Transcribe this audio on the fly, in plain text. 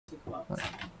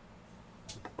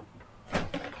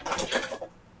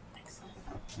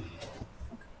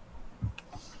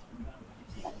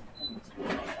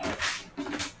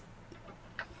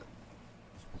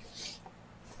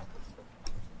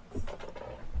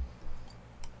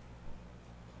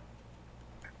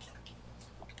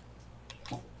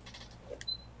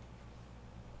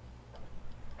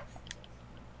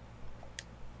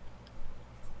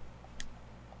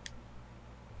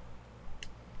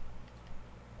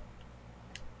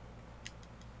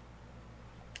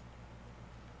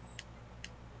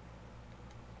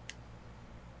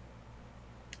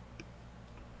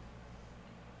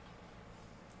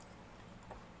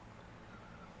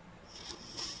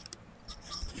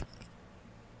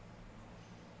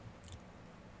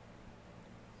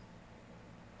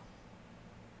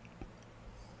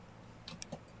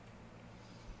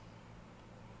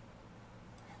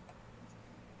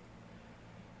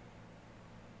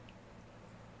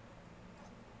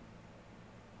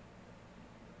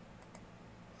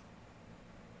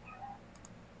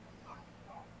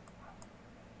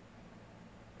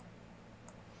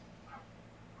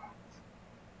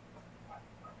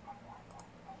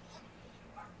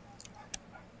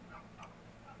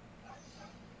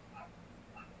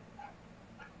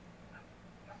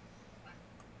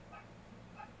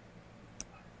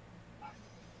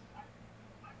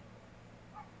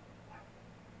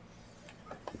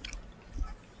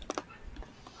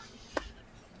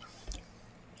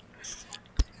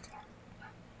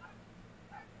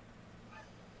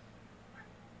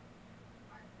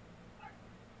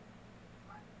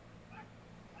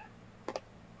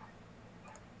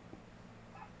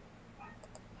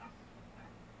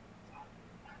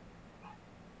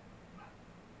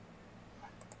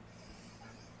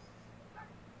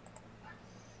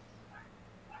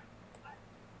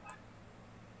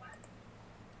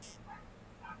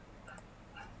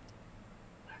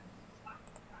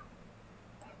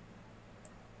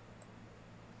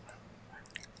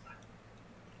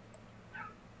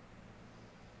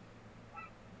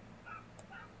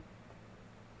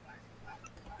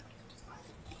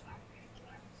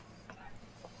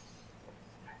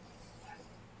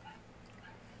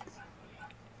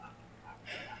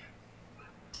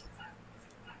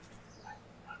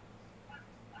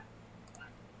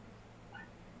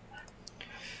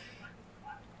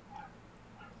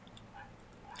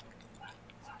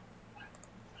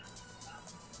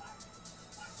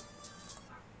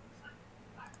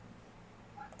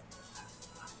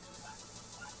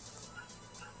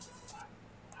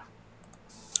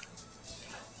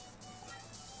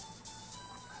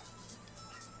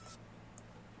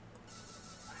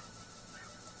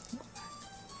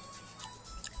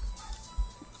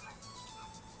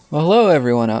Well, hello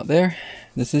everyone out there.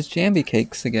 This is Jamby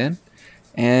Cakes again,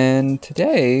 and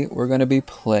today we're going to be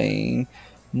playing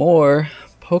more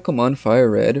Pokemon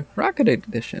FireRed Rocket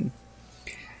Edition.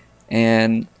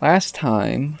 And last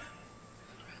time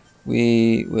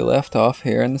we left off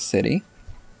here in the city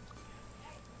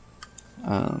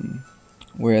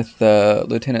with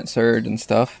Lieutenant Surge and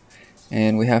stuff,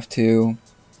 and we have to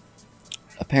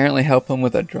apparently help him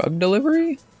with a drug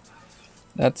delivery.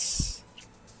 That's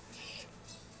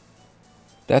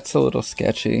a little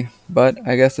sketchy, but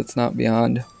I guess it's not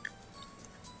beyond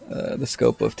the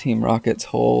scope of Team Rocket's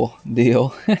whole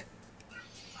deal.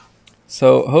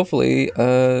 So hopefully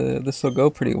this will go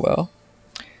pretty well.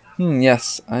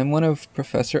 Yes, I'm one of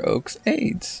Professor Oak's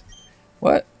aides.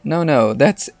 What? No,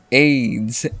 that's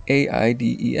AIDS.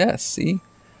 AIDS, see?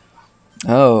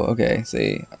 Oh, okay,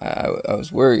 see, I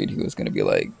was worried he was going to be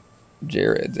like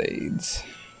Jared's AIDS.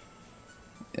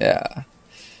 Yeah,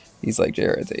 he's like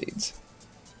Jared's AIDS.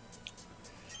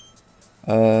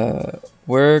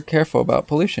 We're careful about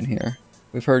pollution here.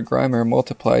 We've heard Grimer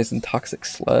multiplies in toxic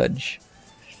sludge.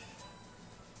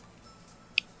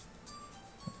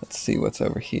 Let's see what's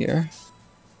over here.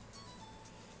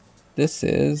 This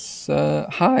is,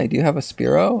 hi, do you have a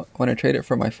Spearow? Want to trade it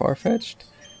for my Farfetch'd?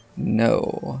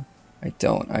 No, I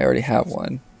don't. I already have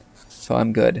one. So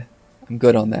I'm good. I'm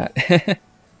good on that.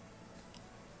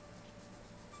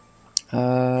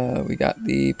 We got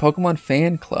the Pokemon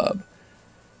Fan Club.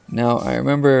 Now, I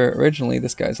remember originally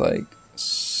this guy's like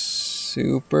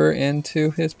super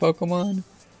into his Pokemon.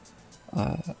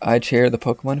 I chair the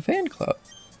Pokemon Fan Club.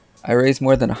 I raise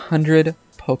more than 100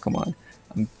 Pokemon.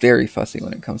 I'm very fussy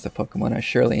when it comes to Pokemon, I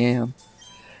surely am.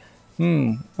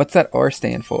 What's that R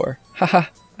stand for? Haha,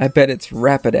 I bet it's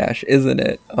Rapidash, isn't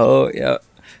it? Oh, yeah,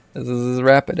 this is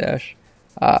Rapidash.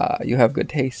 Ah, you have good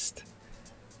taste.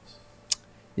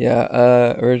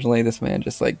 Yeah, originally this man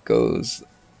just like goes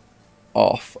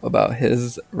off about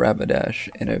his Rapidash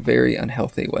in a very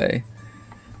unhealthy way.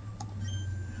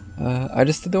 I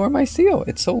just adore my seal.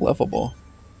 It's so lovable.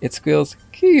 It squeals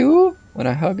 "Cute" when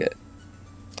I hug it.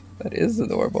 That is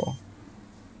adorable.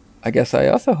 I guess I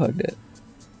also hugged it.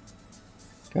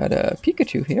 Got a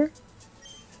Pikachu here.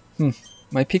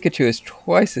 My Pikachu is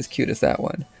twice as cute as that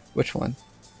one. Which one?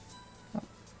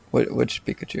 Which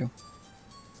Pikachu?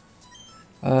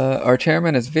 Our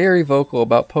chairman is very vocal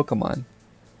about Pokemon.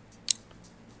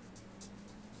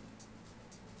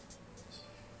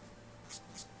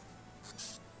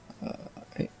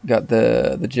 I got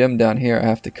the gym down here. I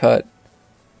have to cut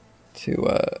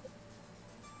to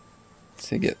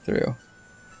get through.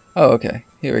 Oh, okay.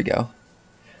 Here we go.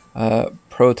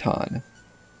 Proton.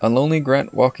 A lonely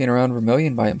grunt walking around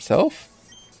Vermilion by himself?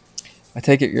 I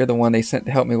take it you're the one they sent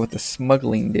to help me with the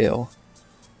smuggling deal.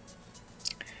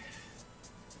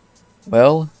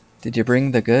 Well, did you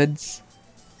bring the goods?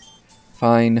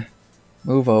 Fine.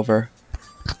 Move over.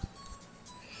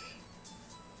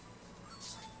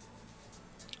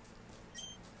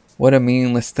 What a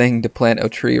meaningless thing to plant a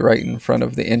tree right in front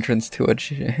of the entrance to a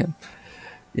gym.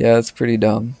 Yeah, it's pretty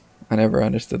dumb. I never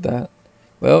understood that.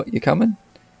 Well, you coming?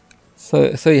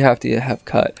 So you have to have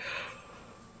cut.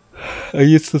 A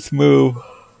useless move.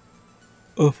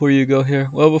 Before you go here.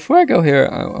 Well, before I go here,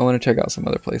 I want to check out some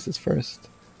other places first.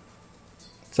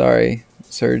 Sorry,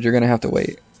 Serge, you're going to have to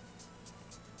wait.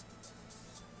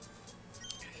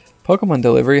 Pokemon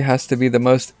delivery has to be the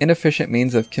most inefficient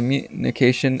means of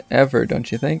communication ever,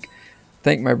 don't you think? I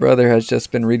think my brother has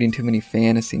just been reading too many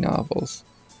fantasy novels.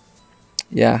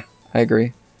 Yeah, I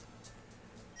agree.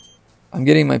 I'm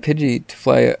getting my Pidgey to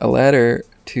fly a ladder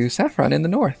to Saffron in the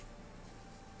north.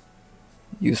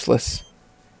 Useless.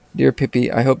 Dear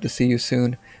Pippi, I hope to see you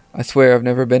soon. I swear I've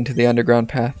never been to the underground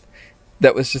path.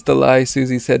 That was just a lie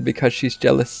Susie said because she's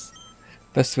jealous.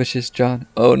 Best wishes, John.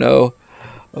 Oh no.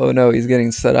 Oh no, he's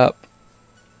getting set up.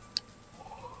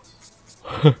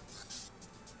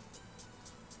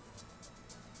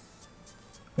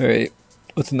 Alright,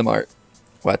 what's in the mart?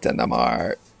 What's in the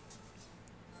mart?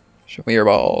 Show me your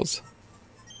balls.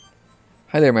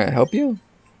 Hi there, may I help you?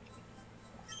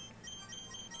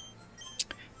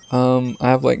 I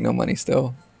have like no money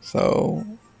still, so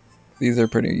these are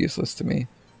pretty useless to me.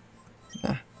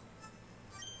 Nah.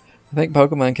 I think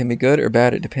Pokemon can be good or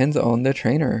bad. It depends on the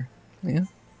trainer. Yeah.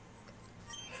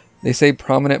 They say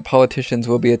prominent politicians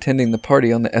will be attending the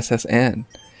party on the SSN,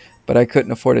 but I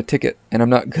couldn't afford a ticket, and I'm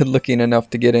not good looking enough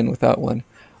to get in without one.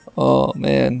 Oh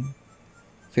man,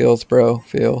 feels, bro,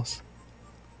 feels.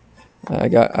 I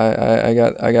got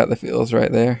the feels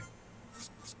right there.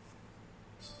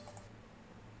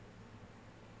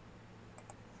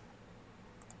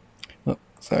 Oh,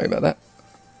 sorry about that.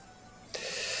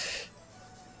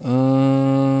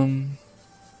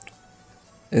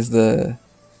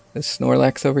 Is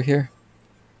Snorlax over here?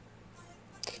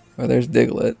 Oh, there's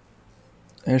Diglett.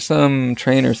 There's some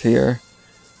trainers here.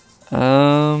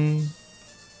 I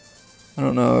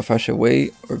don't know if I should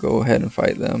wait or go ahead and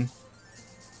fight them.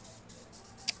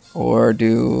 Or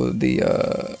do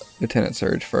the Lieutenant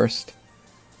Surge first.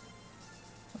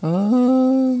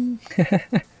 Why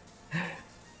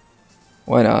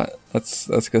not?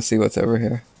 Let's go see what's over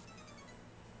here.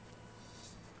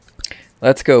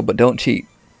 Let's go, but don't cheat.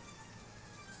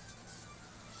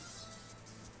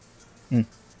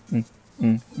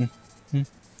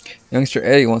 Youngster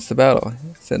Eddie wants to battle.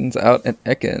 Sends out an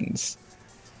Ekans.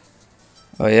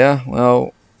 Oh yeah?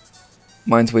 Well,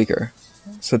 mine's weaker.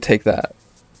 So take that.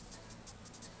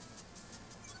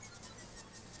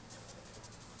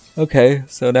 Okay,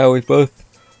 so now we both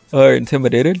are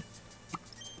intimidated.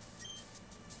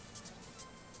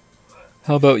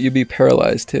 How about you be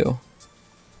paralyzed too?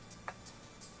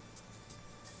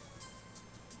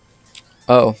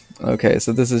 Oh, okay,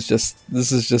 so this is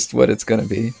just what it's gonna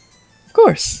be. Of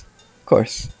course. Of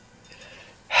course.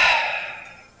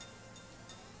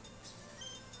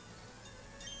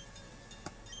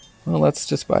 Well, let's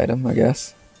just bite him, I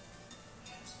guess.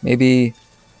 Maybe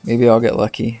I'll get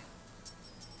lucky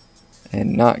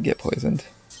and not get poisoned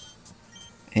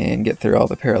and get through all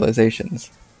the paralyzations.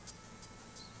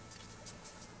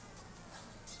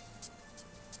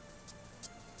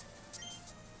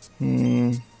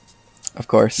 Of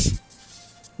course.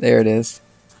 There it is.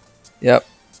 Yep.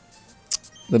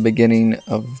 The beginning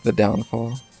of the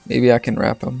downfall. Maybe I can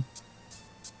wrap him.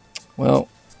 Well,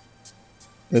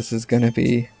 this is gonna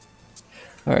be...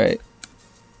 Alright.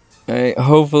 Alright,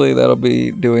 hopefully that'll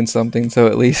be doing something, so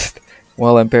at least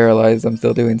while I'm paralyzed, I'm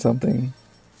still doing something.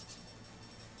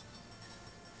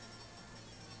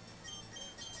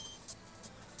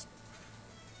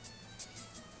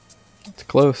 It's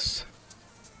close.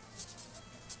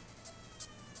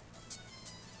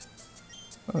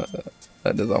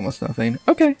 That does almost nothing.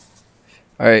 Okay.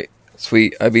 Alright,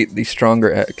 sweet. I beat the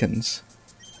stronger Ekans.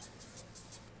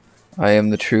 I am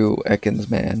the true Ekans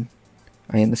man.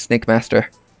 I am the Snake Master.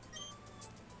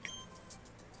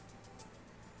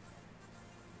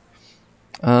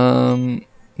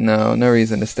 No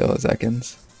reason to steal his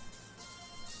Ekans.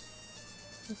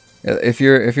 If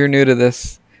you're new to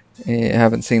this and you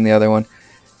haven't seen the other one,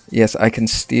 yes, I can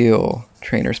steal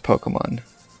trainers' Pokemon,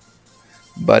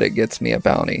 but it gets me a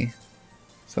bounty,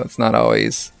 so it's not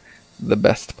always the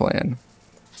best plan.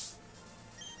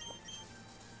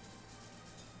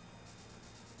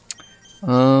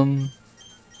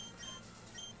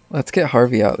 Let's get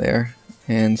Harvey out there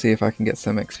and see if I can get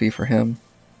some XP for him.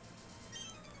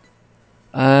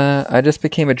 I just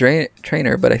became a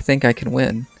trainer, but I think I can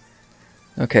win.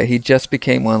 Okay, he just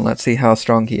became one. Let's see how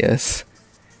strong he is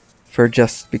for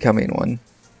just becoming one.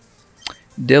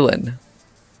 Dylan.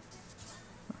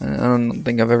 I don't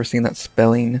think I've ever seen that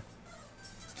spelling.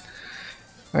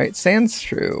 Alright,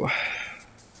 Sandshrew.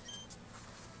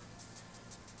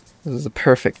 This is a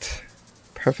perfect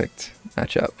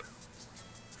matchup.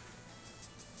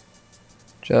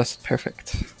 Just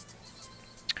perfect.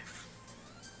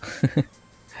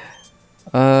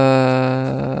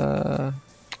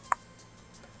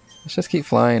 Let's just keep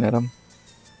flying at him.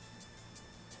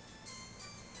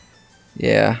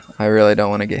 Yeah, I really don't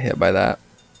want to get hit by that.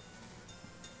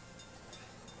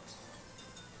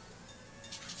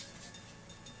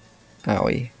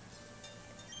 Owie.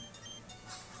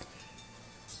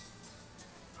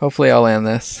 Hopefully I'll land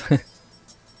this.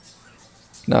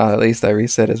 No, at least I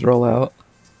reset his rollout.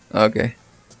 Okay.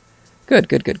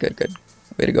 Good.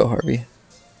 Way to go, Harvey.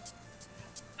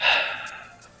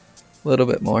 A little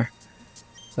bit more.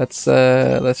 Let's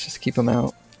just keep him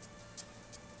out.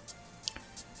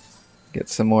 Get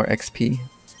some more XP.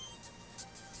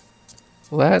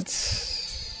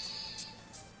 Let's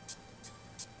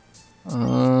do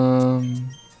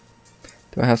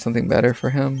I have something better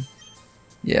for him?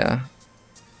 Yeah.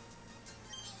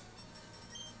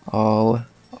 I'll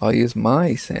use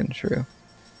my Sandshrew.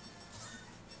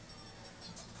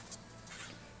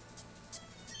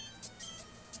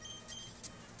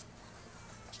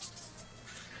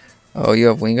 Oh, you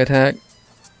have wing attack?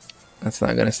 That's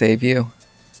not gonna save you.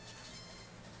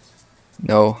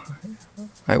 No.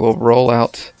 I will roll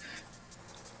out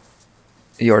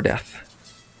your death.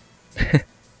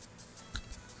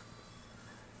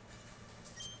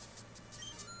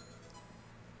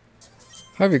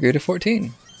 Harvey grew to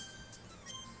 14.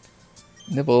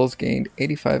 Nibbles gained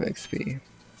 85 XP.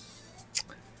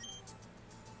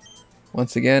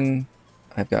 Once again,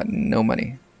 I've got no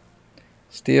money.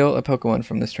 Steal a Pokemon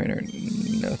from this trainer.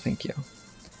 No, thank you.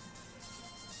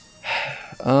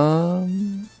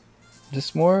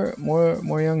 Just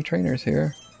more young trainers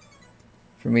here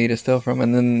for me to steal from,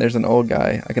 and then there's an old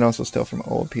guy. I can also steal from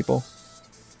old people,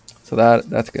 so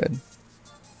that's good.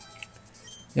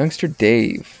 Youngster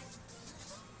Dave.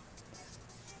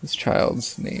 This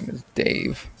child's name is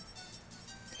Dave.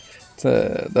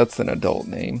 That's an adult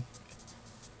name.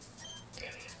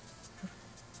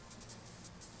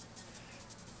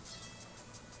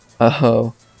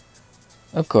 Oh,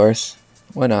 of course.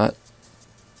 Why not?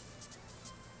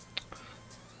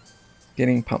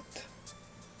 Getting pumped.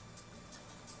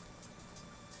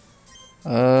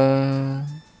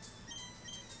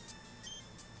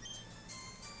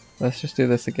 Let's just do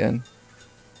this again.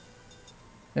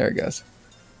 There it goes.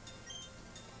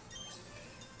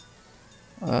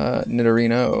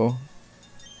 Nidorino.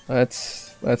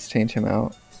 Let's change him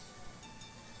out.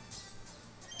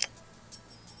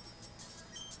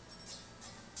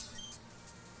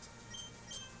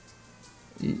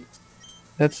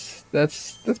 Let's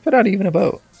put out even a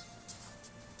boat.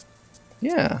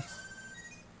 Yeah.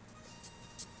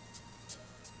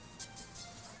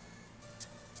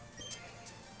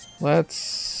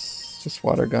 Let's just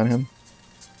water gun him.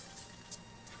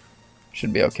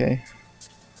 Should be okay.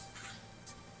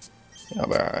 I'll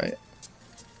be alright.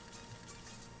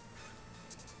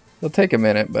 It'll take a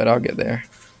minute, but I'll get there.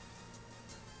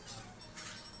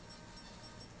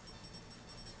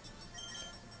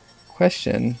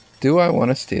 Question, do I want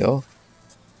to steal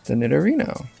the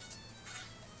Nidorino?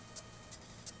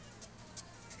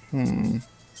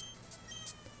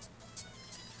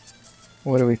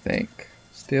 What do we think?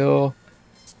 Steal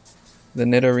the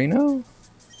Nidorino?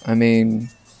 I mean,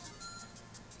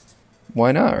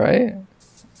 why not, right?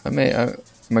 Am I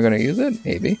going to use it?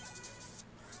 Maybe.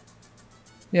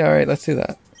 Yeah, alright, let's do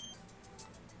that.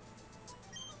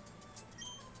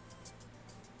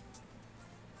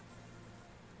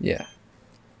 Yeah.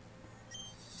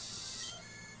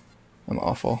 I'm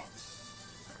awful.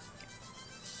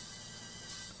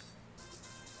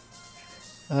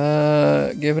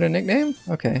 Give it a nickname?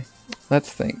 Okay.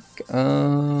 Let's think.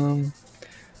 What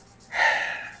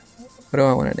do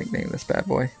I want to nickname this bad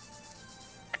boy?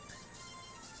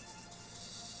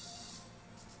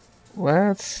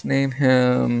 Let's name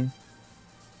him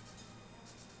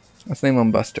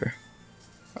Buster.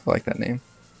 I like that name.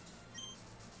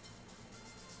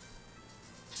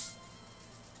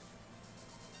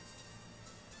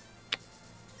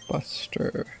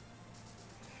 Buster.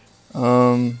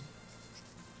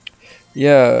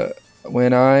 Yeah,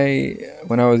 when I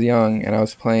was young and I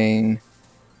was playing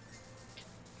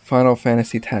Final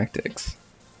Fantasy Tactics.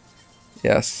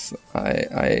 Yes,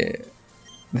 I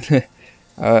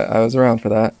I was around for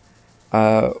that.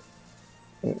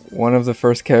 One of the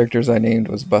first characters I named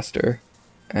was Buster,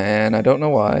 and I don't know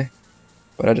why,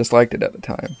 but I just liked it at the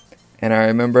time. And I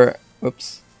remember, I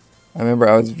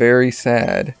was very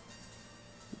sad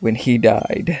when he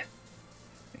died,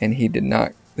 and he did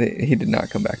not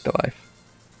come back to life.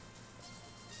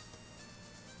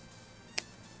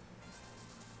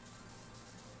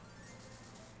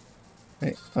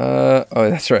 Wait, oh,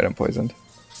 that's right, I'm poisoned.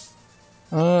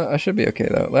 I should be okay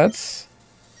though.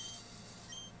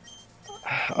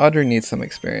 Audrey needs some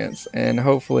experience, and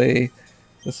hopefully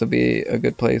this will be a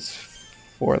good place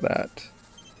for that.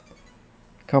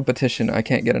 Competition, I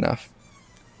can't get enough.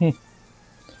 Well,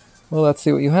 let's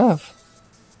see what you have.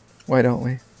 Why don't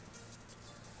we?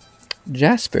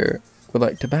 Jasper would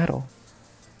like to battle.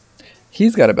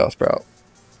 He's got a Bellsprout.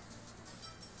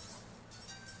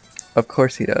 Of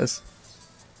course he does.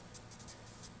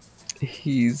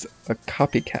 He's a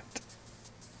copycat.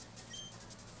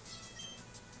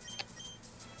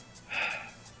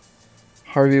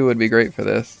 Harvey would be great for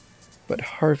this, but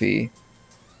Harvey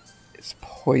is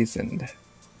poisoned.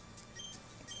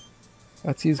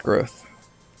 Let's use growth.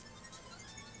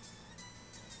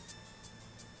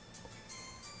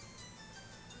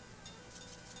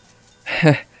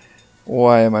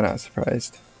 Why am I not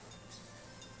surprised?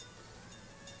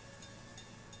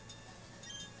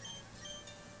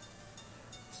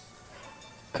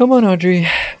 Come on, Audrey,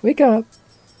 wake up.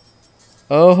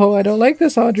 Oh, I don't like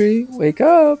this, Audrey. Wake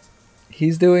up.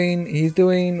 He's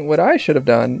doing what I should have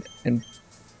done and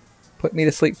put me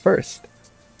to sleep first.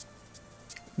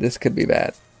 This could be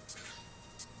bad.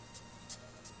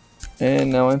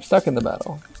 And now I'm stuck in the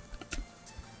battle.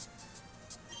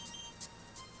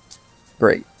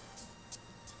 Great.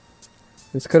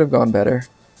 This could have gone better.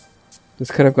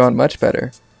 This could have gone much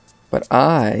better. But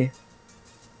I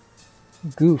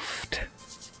goofed.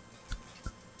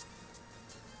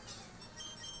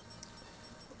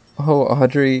 Oh,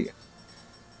 Audrey,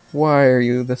 why are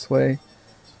you this way?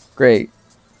 Great.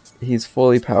 He's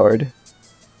fully powered.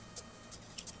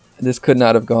 This could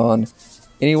not have gone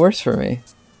any worse for me.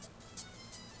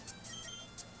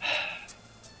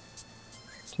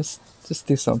 Just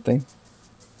do something.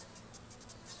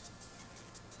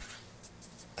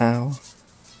 Ow.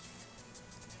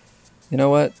 You know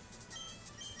what?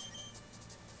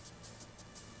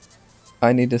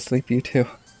 I need to sleep you too.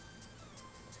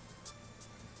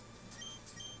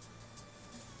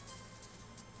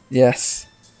 Yes.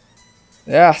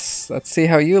 Yes, let's see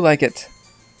how you like it.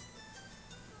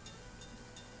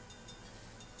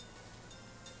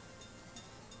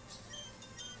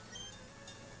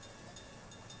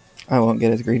 I won't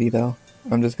get as greedy though.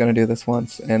 I'm just gonna do this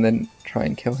once and then try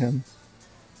and kill him.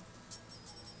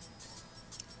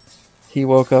 He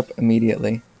woke up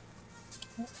immediately.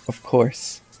 Of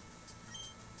course.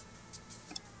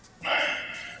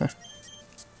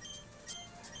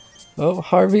 Oh,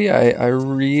 Harvey, I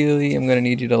really am gonna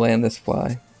need you to land this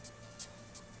fly.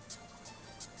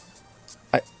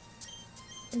 I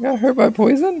got hurt by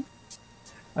poison?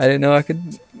 I didn't know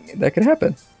that could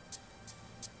happen.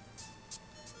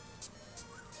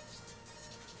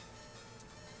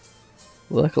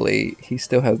 Luckily, he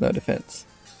still has no defense.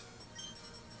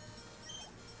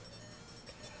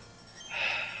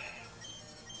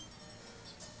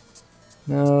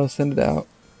 No, send it out.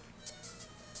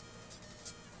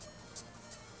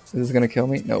 Is this gonna kill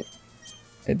me? Nope.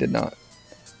 It did not.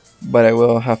 But I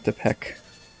will have to peck.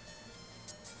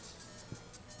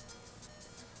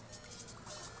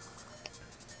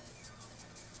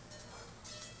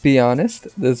 Be honest,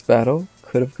 this battle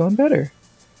could have gone better.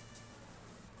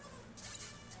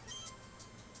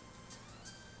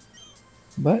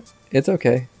 But it's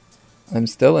okay. I'm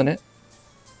still in it.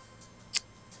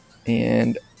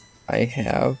 And I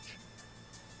have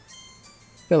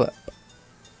Philip,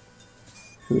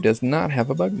 who does not have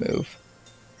a bug move,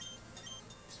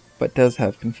 but does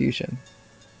have confusion.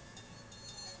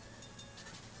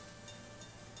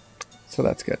 So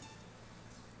that's good.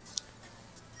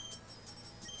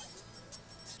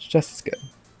 just as good.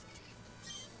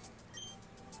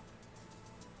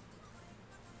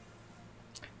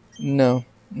 No,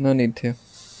 no need to.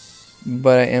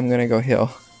 But I am gonna go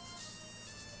heal.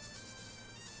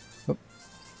 Oh.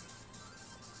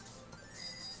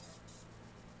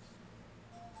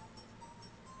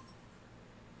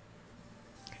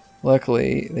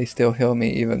 Luckily, they still heal me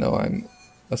even though I'm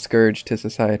a scourge to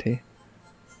society.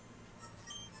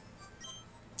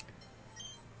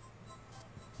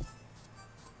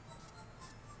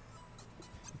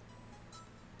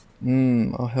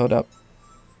 All healed up.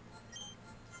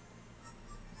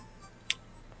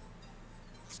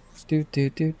 Do do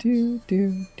do do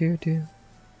do do do.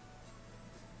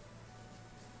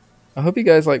 I hope you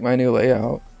guys like my new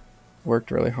layout. Worked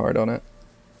really hard on it.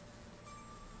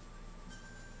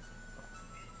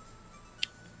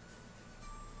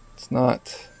 It's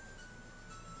not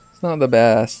the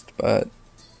best, but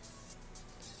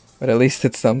at least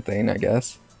it's something, I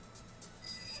guess.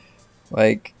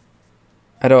 Like,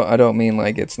 I don't mean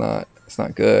like it's not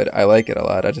good. I like it a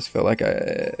lot. I just feel like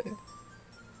I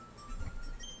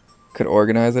could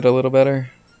organize it a little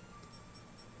better.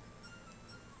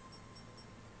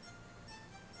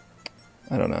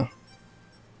 I don't know.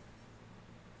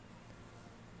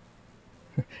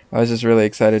 I was just really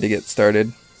excited to get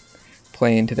started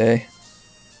playing today.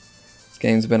 This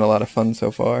game's been a lot of fun so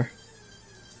far.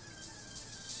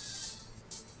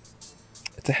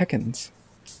 It's a Heckens.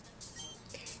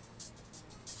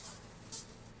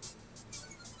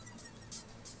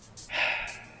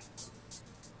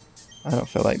 I don't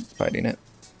feel like fighting it.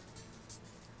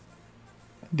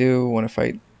 I do want to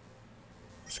fight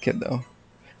this kid though.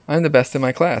 I'm the best in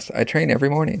my class. I train every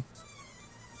morning.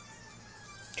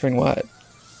 Train what?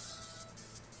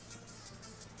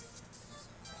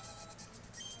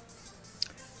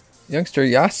 Youngster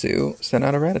Yasu sent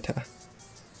out a Rattata.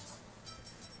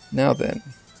 Now then,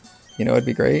 you know it'd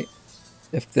be great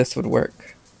if this would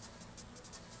work.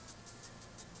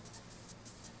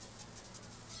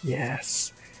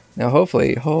 Yes. Now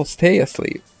hopefully he'll stay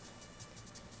asleep.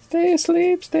 Stay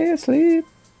asleep, stay asleep.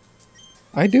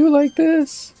 I do like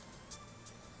this.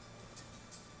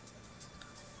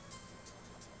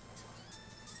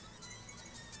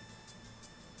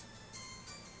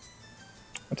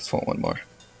 I just want one more.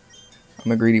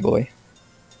 I'm a greedy boy.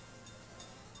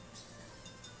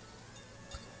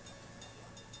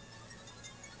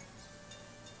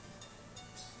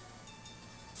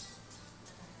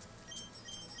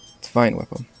 It's fine, whip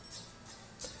him.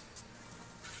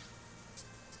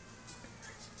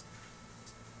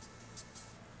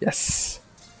 Yes.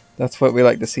 That's what we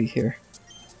like to see here.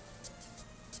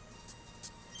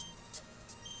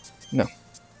 No.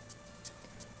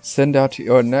 Send out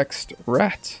your next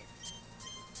rat.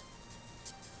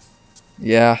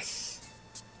 Yes.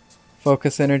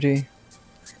 Focus energy.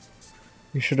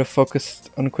 You should have focused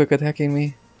on quick attacking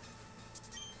me.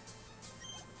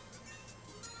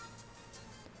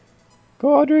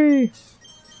 Go, Audrey!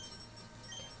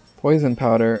 Poison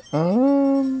powder.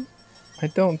 I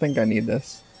don't think I need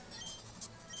this.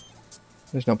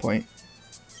 There's no point.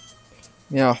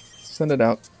 Yeah, send it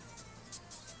out.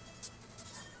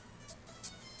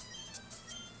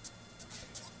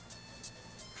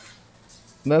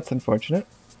 That's unfortunate.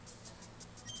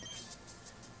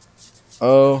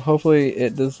 Oh, hopefully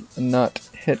it does not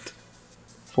hit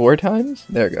 4 times.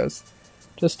 There it goes.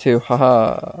 Just 2.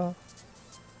 Haha.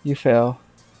 You fail.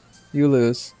 You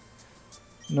lose.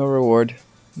 No reward.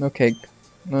 No cake.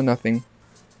 No nothing.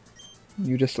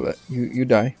 You just you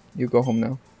die. You go home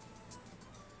now.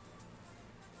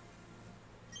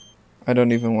 I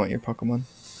don't even want your Pokemon.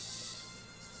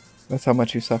 That's how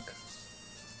much you suck.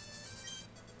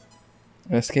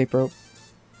 An escape rope.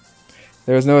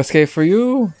 There is no escape for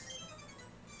you.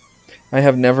 I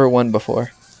have never won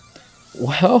before.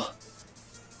 Well,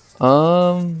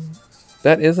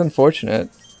 that is unfortunate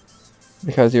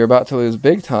because you're about to lose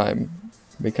big time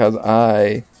because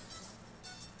I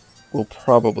will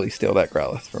probably steal that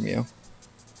Growlithe from you.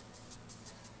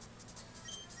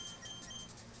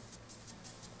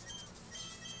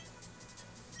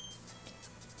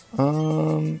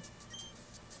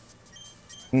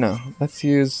 No, let's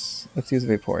use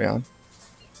Vaporeon.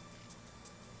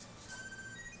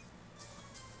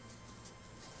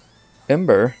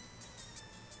 Ember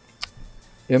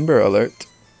alert.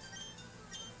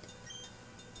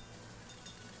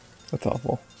 That's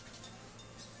awful.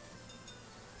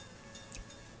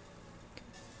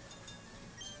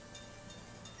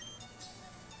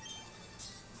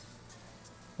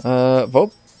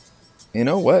 Volp. You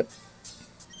know what?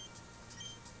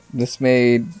 This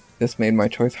made my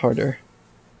choice harder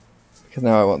because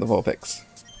now I want the Vulpix.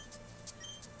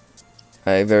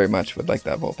 I very much would like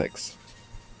that Vulpix.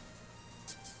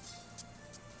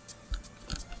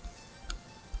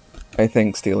 I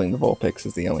think stealing the Vulpix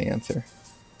is the only answer.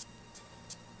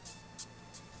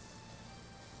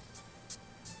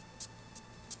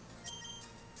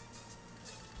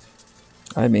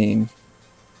 I mean,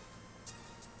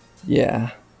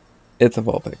 yeah, it's a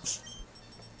Vulpix.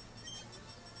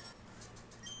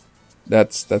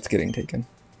 That's getting taken.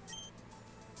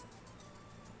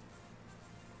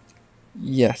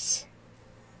 Yes.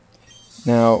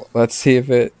 Now, let's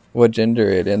see what gender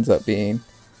it ends up being.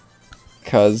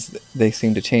 Because they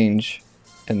seem to change,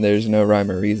 and there's no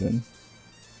rhyme or reason.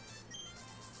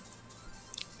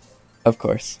 Of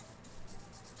course.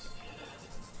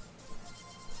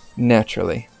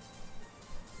 Naturally.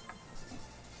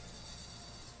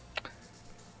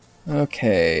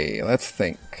 Okay, let's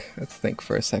think. Let's think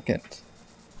for a second.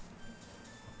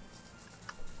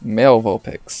 Male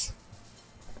Vulpix.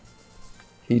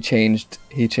 He changed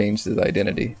his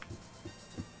identity.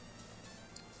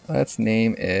 Let's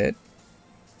name it.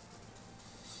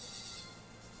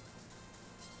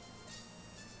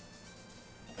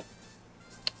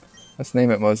 Let's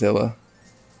name it Mozilla.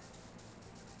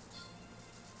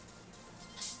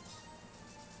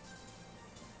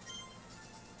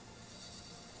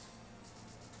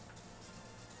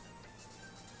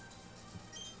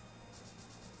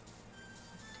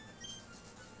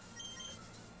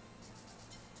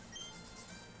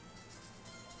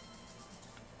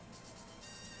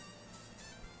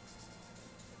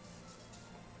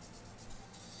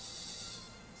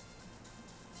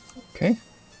 Okay.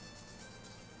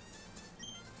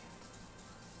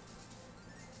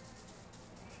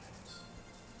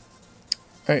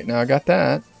 Alright, now I got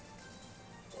that.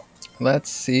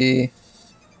 Let's see.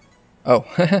 Oh,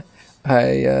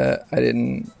 I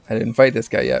didn't fight this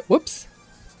guy yet. Whoops.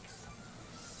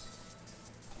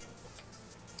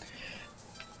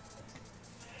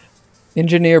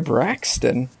 Engineer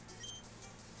Braxton.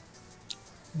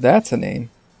 That's a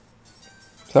name.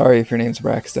 Sorry if your name's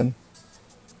Braxton.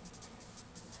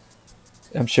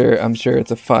 I'm sure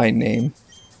it's a fine name.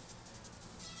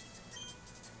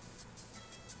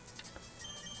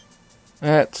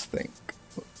 Let's think.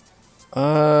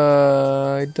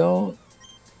 I don't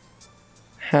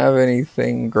have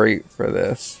anything great for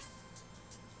this.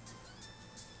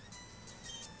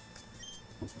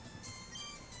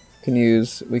 We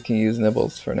can use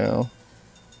Nibbles for now.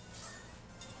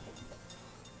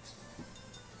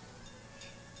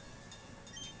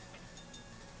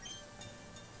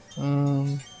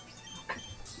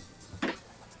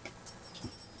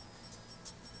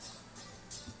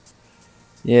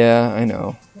 Yeah, I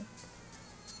know.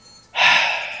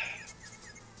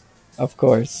 Of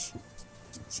course.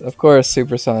 Of course,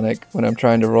 Supersonic when I'm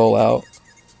trying to roll out.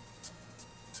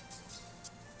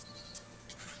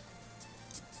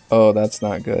 Oh, that's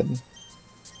not good.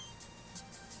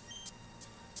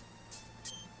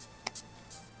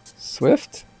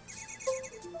 Swift?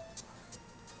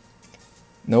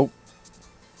 Nope.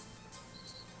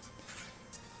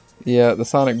 Yeah, the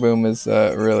Sonic Boom is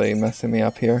really messing me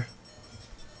up here.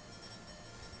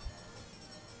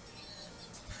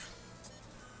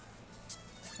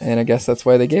 And I guess that's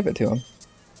why they gave it to him.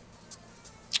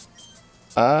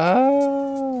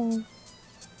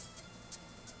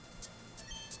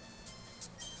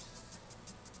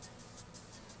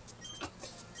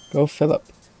 Go Philip.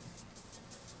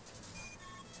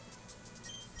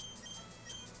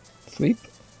 Sleep.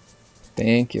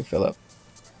 Thank you, Philip.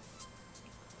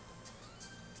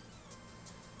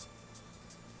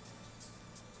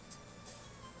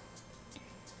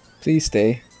 Please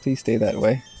stay that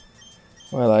way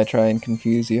while I try and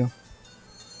confuse you.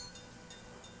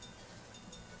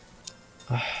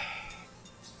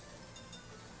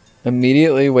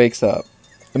 Immediately wakes up.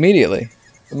 Immediately.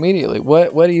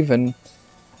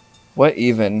 What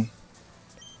even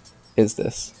is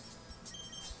this?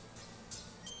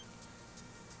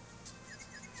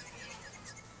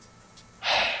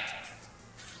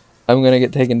 I'm gonna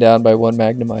get taken down by one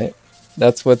Magnemite.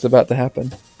 That's what's about to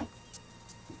happen.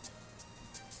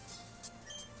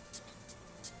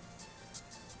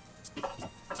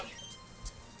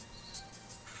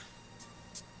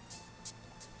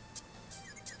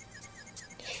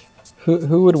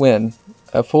 Who would win?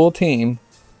 A full team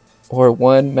or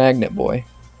one Magnet Boy?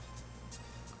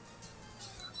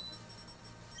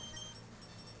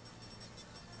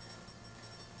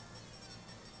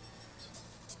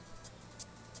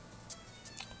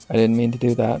 I didn't mean to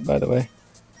do that, by the way.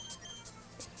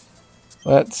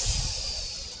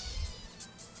 Let's...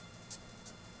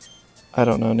 I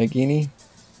don't know, Nagini?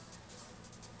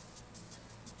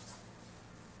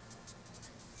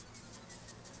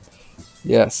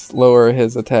 Yes, lower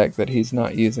his attack that he's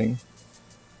not using.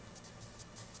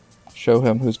 Show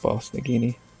him who's boss,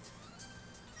 Nagini.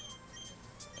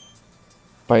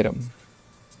 Bite him.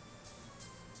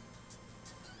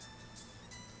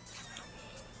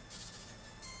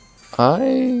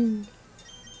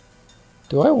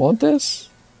 Do I want this?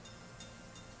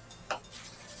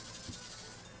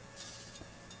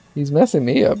 He's messing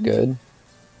me up good.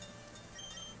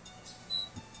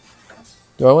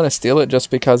 Do I want to steal it just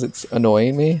because it's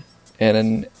annoying me?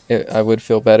 And I would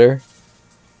feel better?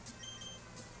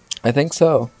 I think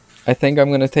so. I think I'm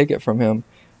going to take it from him.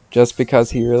 Just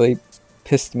because he really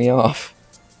pissed me off.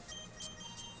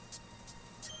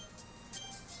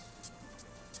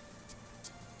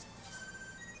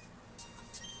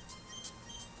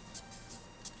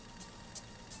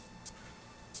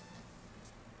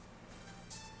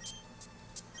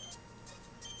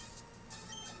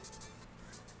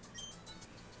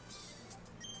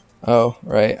 Oh,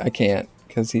 right. I can't.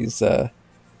 Because he's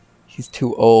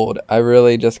too old. I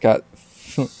really just got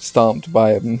stomped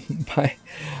by a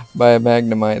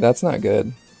Magnemite. That's not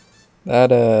good.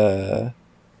 That's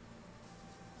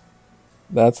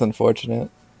unfortunate.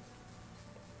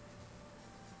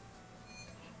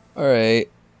 All right,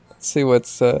 let's see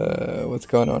what's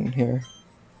going on here.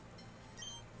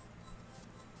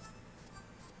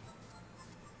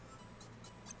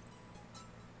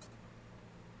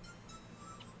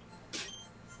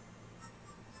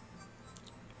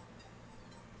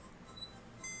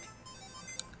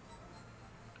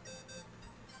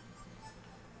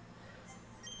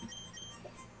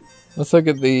 Let's look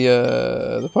at the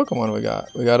Pokemon we got.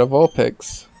 We got a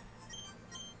Vulpix.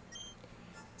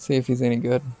 See if he's any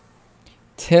good.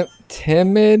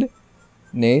 Timid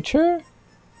nature?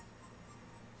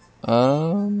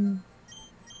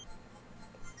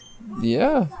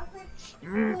 Yeah.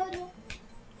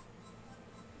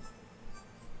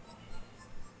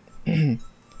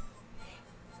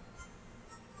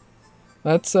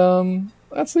 Let's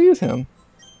use him.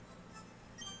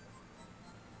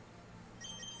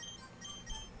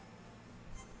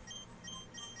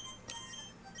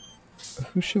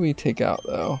 Who should we take out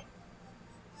though?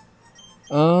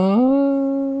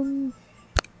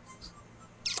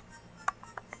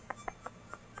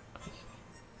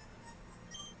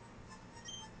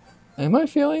 Am I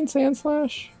feeling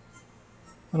Sandslash?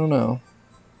 I don't know.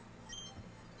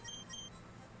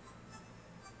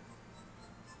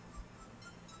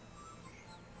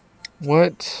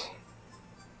 What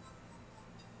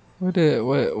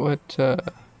do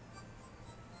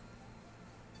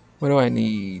I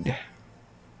need?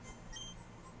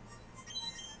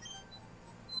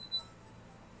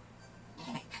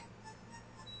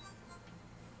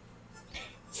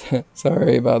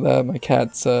 Sorry about that. My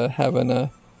cat's having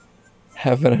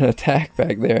an attack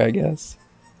back there, I guess.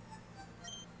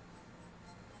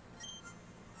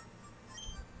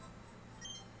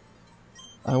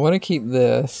 I want to keep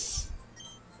this.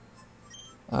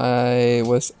 I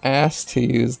was asked to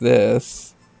use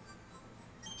this.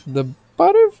 The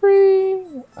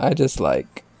Butterfree, I just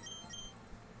like.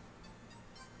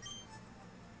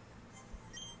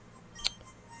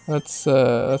 Let's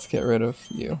get rid of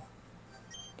you.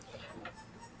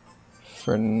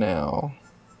 For now.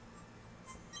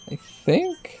 I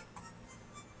think.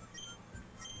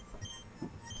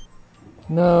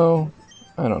 No,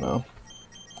 I don't know.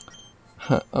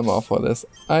 I'm off for this.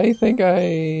 I think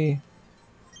this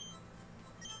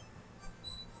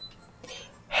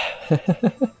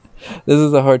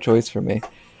is a hard choice for me.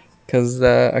 Because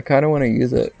I kind of want to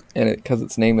use it. And because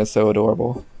its name is so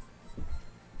adorable.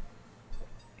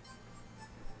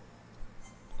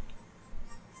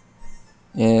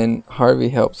 And Harvey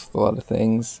helps with a lot of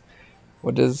things.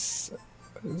 What is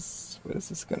this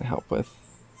going to help with?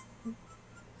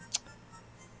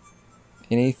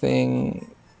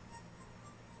 Anything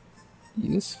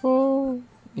useful?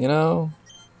 You know?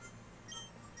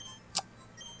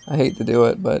 I hate to do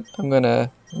it, but I'm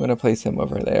gonna place him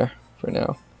over there for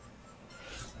now.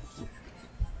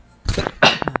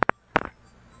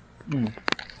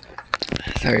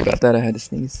 Sorry about that, I had to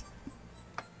sneeze.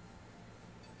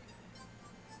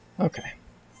 Okay.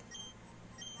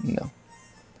 No.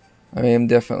 I am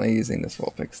definitely using this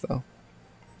Vulpix though.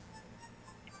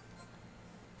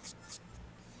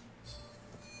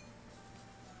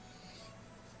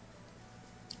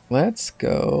 Let's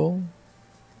go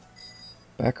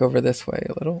back over this way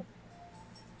a little.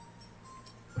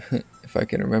 If I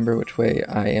can remember which way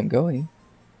I am going.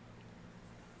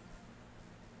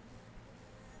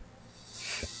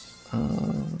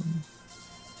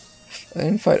 I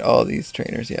didn't fight all these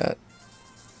trainers yet.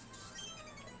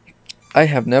 I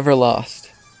have never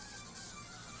lost.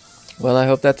 Well, I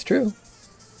hope that's true.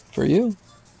 For you.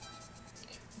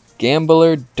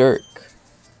 Gambler Dirk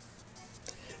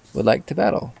would like to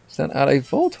battle. Sent out a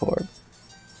Voltorb,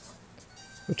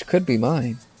 which could be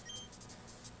mine.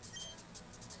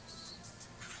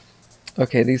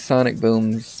 Okay, these sonic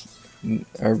booms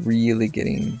are really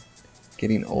getting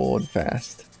old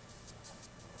fast.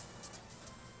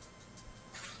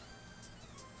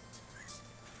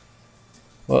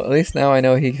 Well, at least now I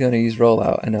know he's going to use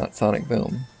Rollout and not Sonic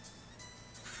Boom.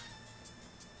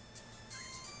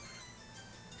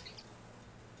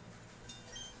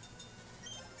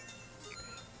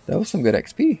 That was some good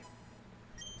XP.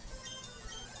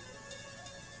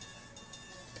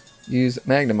 Use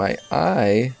Magnemite.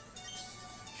 I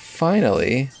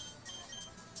finally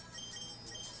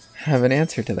have an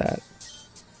answer to that.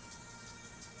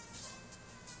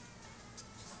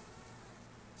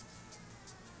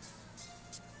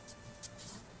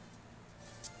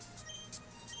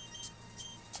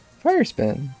 Fire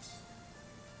Spin.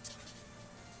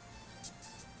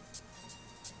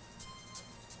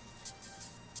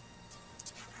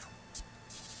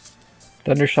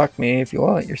 Thundershock me if you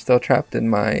want. You're still trapped in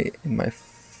my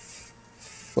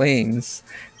flames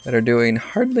that are doing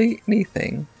hardly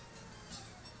anything.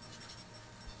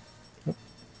 Oh.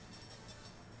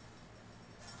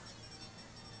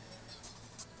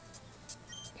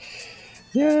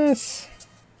 Yes.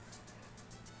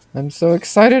 I'm so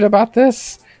excited about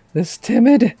this. This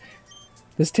timid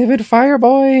fire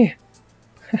boy.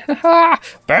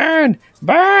 Burn!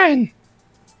 Burn!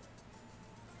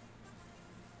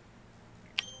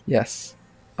 Yes.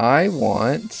 I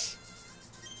want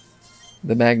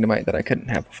the Magnemite that I couldn't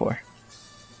have before.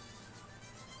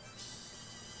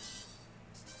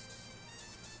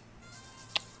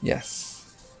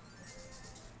 Yes.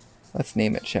 Let's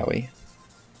name it, shall we?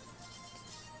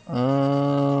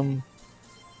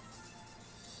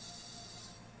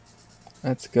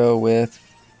 Let's go with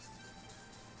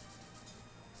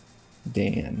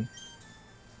Dan.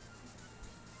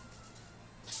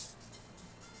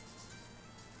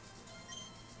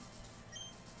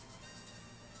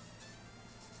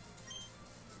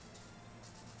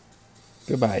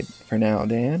 Goodbye for now,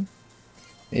 Dan.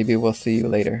 Maybe we'll see you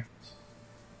later.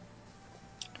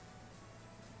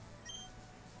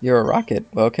 You're a rocket.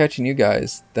 Well, catching you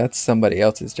guys, that's somebody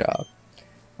else's job.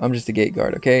 I'm just a gate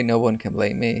guard, okay? No one can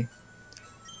blame me.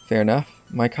 Fair enough.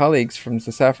 My colleagues from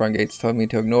the Saffron Gates told me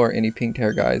to ignore any pink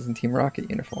hair guys in Team Rocket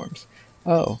uniforms.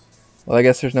 Oh. Well, I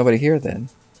guess there's nobody here then.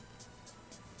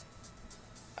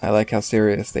 I like how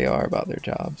serious they are about their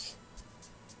jobs.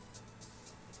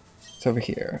 It's over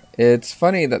here. It's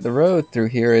funny that the road through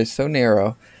here is so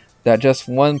narrow that just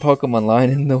one Pokemon line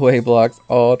in the way blocks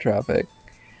all traffic.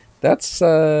 That's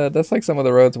like some of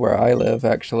the roads where I live,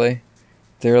 actually.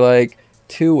 They're like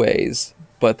two ways,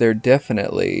 but they're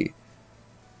definitely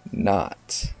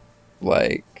not.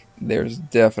 Like, there's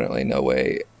definitely no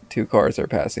way two cars are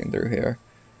passing through here.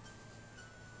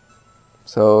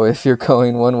 So if you're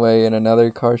going one way and another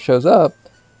car shows up,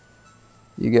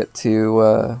 you get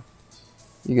to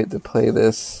play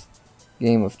this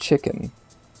game of chicken.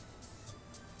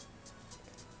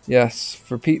 Yes,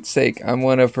 for Pete's sake, I'm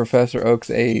one of Professor Oak's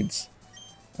aides.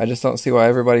 I just don't see why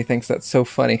everybody thinks that's so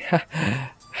funny.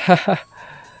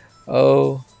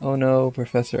 Oh no,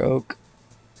 Professor Oak.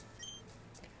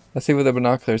 Let's see what the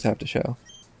binoculars have to show.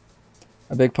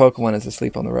 A big Pokemon is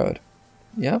asleep on the road.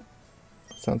 Yep,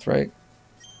 sounds right.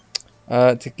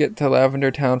 To get to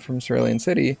Lavender Town from Cerulean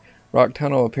City, Rock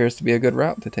Tunnel appears to be a good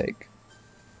route to take.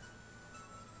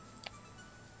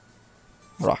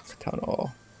 Rock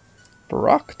Tunnel.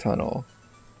 Brock Tunnel.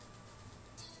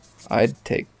 I'd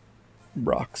take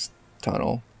Brock's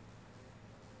Tunnel.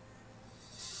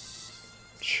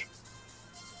 Shh.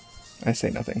 I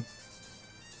say nothing.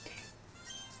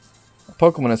 A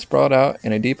Pokemon is sprawled out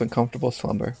in a deep and comfortable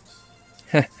slumber.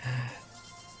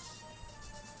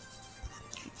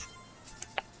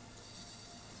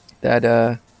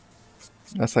 That's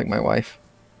like my wife.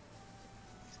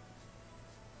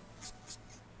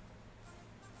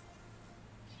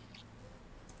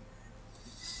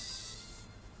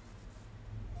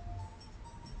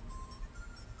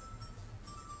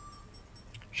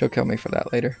 She'll kill me for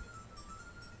that later.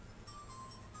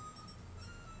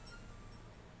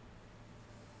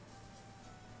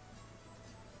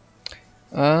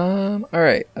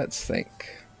 Alright, let's think.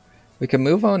 We can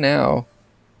move on now,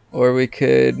 or we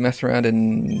could mess around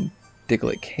in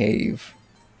Diglett Cave.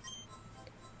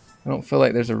 I don't feel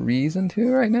like there's a reason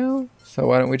to right now, so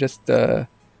why don't we just go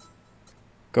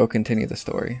continue the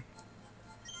story.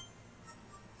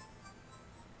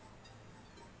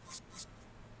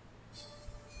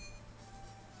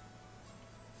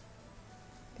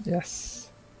 Yes.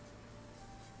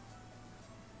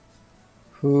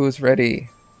 Who's ready?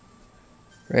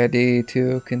 Ready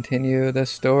to continue the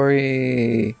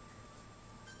story?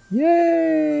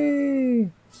 Yay!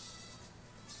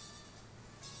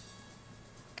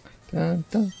 Dun,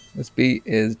 dun. This beat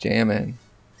is jamming.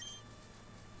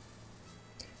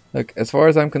 Look, as far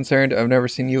as I'm concerned, I've never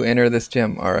seen you enter this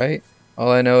gym, alright?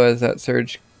 All I know is that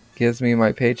Surge gives me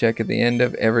my paycheck at the end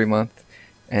of every month,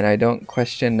 and I don't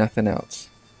question nothing else.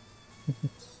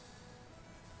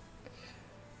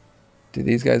 Do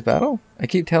these guys battle? I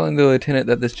keep telling the lieutenant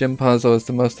that this gym puzzle is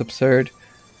the most absurd,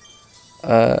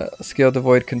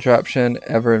 skill-devoid contraption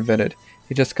ever invented.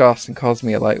 He just scoffs and calls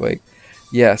me a lightweight.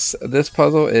 Yes, this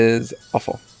puzzle is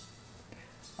awful.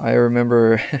 I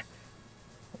remember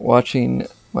watching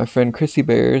my friend Chrissy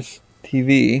Bear's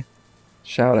TV,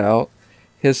 shout out,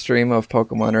 his stream of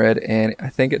Pokemon Red, and I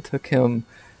think it took him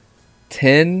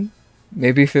 10,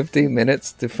 maybe 15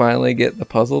 minutes to finally get the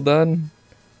puzzle done.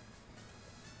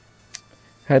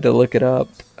 Had to look it up,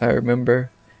 I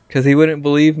remember, because he wouldn't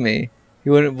believe me. He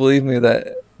wouldn't believe me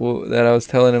that I was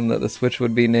telling him that the Switch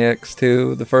would be next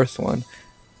to the first one,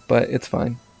 but it's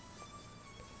fine.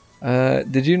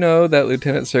 Did you know that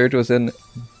Lieutenant Surge was in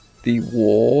the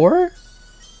war?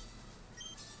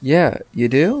 Yeah, you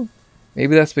do?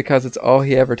 Maybe that's because it's all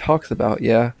he ever talks about.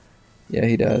 Yeah,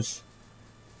 he does.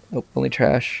 Oh, only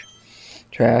trash.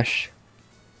 Trash.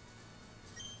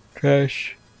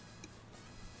 Trash.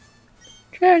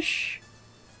 Trash.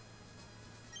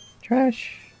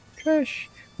 Trash. Trash.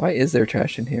 Why is there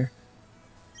trash in here?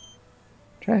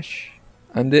 Trash.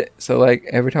 So like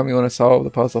every time you want to solve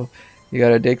the puzzle, you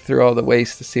gotta dig through all the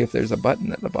waste to see if there's a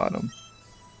button at the bottom.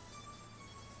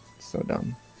 So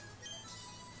dumb.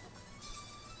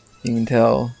 You can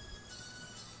tell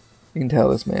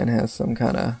this man has some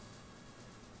kind of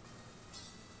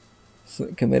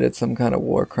committed some kind of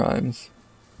war crimes.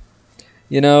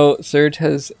 You know, Surge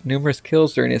has numerous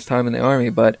kills during his time in the army,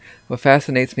 but what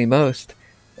fascinates me most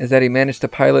is that he managed to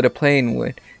pilot a plane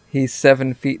when he's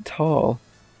 7 feet tall.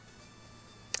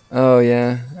 Oh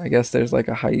yeah, I guess there's like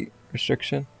a height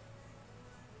restriction.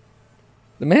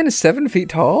 The man is 7 feet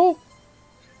tall?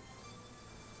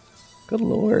 Good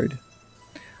lord.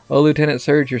 Oh, Lieutenant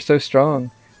Surge, you're so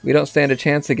strong. We don't stand a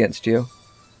chance against you.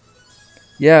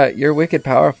 Yeah, you're wicked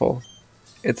powerful.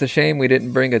 It's a shame we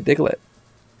didn't bring a Diglett.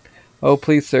 Oh,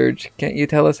 please, Surge, can't you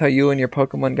tell us how you and your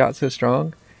Pokemon got so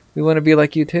strong? We want to be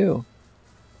like you, too.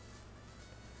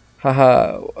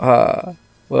 Haha, ha.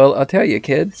 Well, I'll tell you,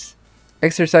 kids.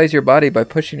 Exercise your body by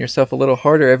pushing yourself a little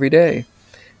harder every day.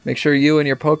 Make sure you and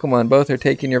your Pokemon both are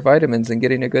taking your vitamins and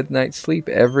getting a good night's sleep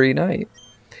every night.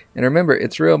 And remember,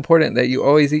 it's real important that you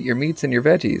always eat your meats and your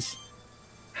veggies.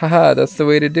 Haha, that's the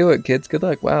way to do it, kids. Good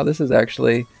luck. Wow, this is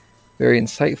actually very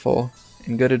insightful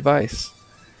and good advice.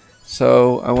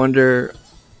 So I wonder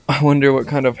what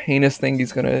kind of heinous thing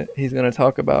he's gonna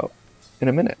talk about in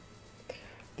a minute.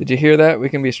 Did you hear that? We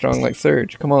can be strong like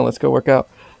Surge. Come on, let's go work out.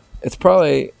 It's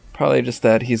probably just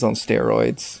that he's on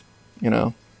steroids, you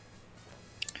know.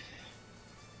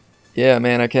 Yeah,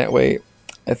 man, I can't wait.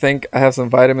 I think I have some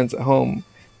vitamins at home.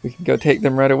 We can go take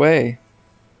them right away.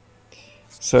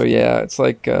 So yeah, it's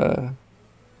like the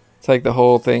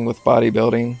whole thing with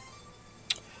bodybuilding.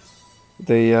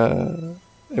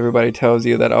 Everybody tells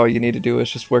you that all you need to do is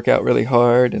just work out really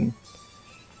hard and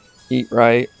eat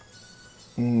right.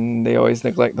 And they always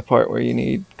neglect the part where you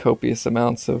need copious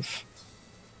amounts of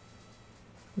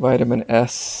vitamin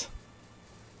S.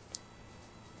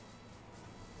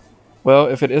 Well,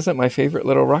 if it isn't my favorite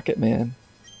little rocket man.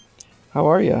 How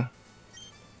are ya?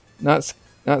 Not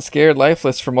scared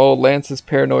lifeless from old Lance's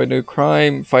paranoid new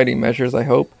crime fighting measures, I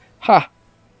hope. Ha!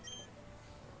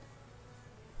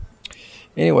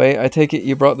 Anyway, I take it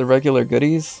you brought the regular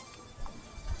goodies?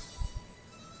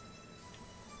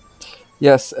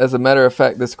 Yes, as a matter of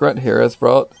fact, this grunt here has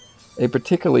brought a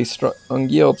particularly strong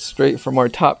yield straight from our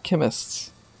top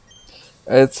chemists.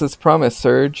 It's as promised,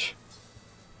 Surge.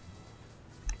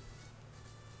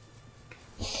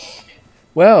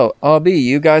 Well, I'll be.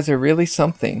 You guys are really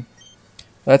something.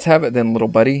 Let's have it then, little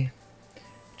buddy.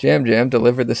 Jam Jam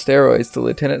delivered the steroids to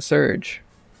Lieutenant Surge.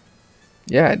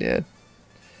 Yeah, I did.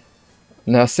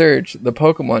 Now, Surge, the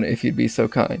Pokemon, if you'd be so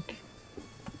kind.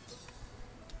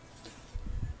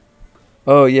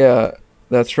 Oh, yeah,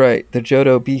 that's right. The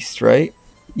Johto beasts, right?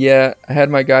 Yeah, I had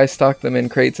my guys stock them in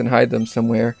crates and hide them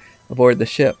somewhere aboard the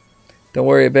ship. Don't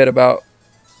worry a bit about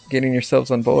getting yourselves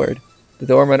on board. The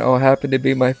doormen all happen to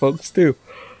be my folks, too.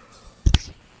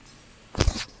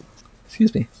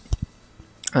 Excuse me.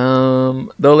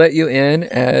 They'll let you in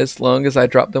as long as I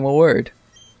drop them a word.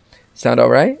 Sound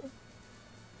alright?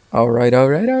 Alright.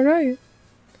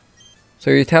 So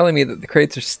you're telling me that the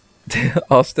crates are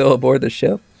all still aboard the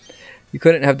ship? You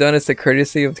couldn't have done us the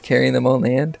courtesy of carrying them on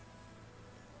land?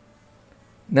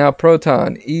 Now,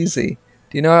 Proton, easy.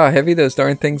 Do you know how heavy those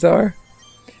darn things are?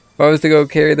 If I was to go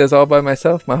carry those all by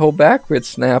myself, my whole back would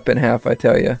snap in half, I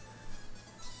tell you.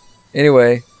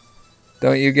 Anyway,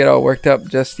 don't you get all worked up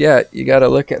just yet. You gotta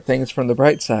look at things from the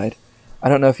bright side. I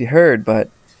don't know if you heard, but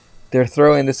they're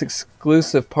throwing this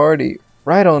exclusive party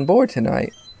right on board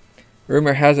tonight.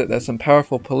 Rumor has it that some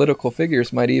powerful political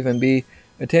figures might even be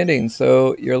attending,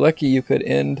 so you're lucky you could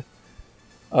end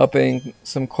up in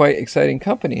some quite exciting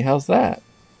company. How's that?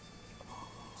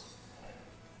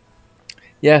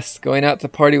 Yes, going out to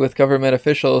party with government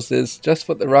officials is just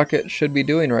what the rocket should be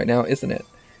doing right now, isn't it?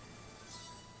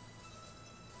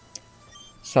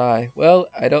 Sigh. Well,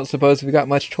 I don't suppose we've got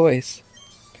much choice.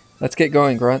 Let's get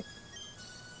going, Grunt.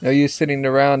 No use sitting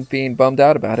around being bummed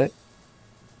out about it.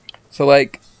 So,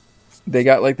 like, they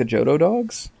got, like, the Johto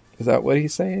dogs? Is that what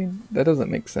he's saying? That doesn't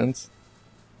make sense.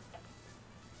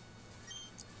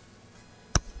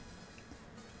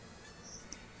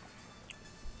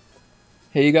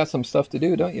 Hey, you got some stuff to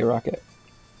do, don't you, Rocket?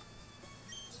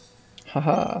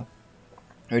 Haha.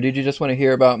 Or did you just want to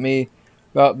hear about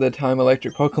the time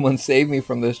electric Pokemon saved me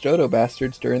from those Johto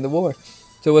bastards during the war?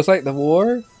 So it was like the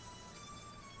war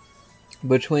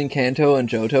between Kanto and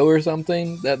Johto or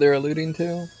something that they're alluding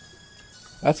to?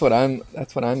 That's what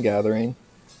I'm gathering.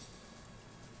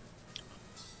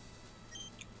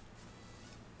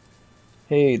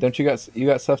 Hey, don't you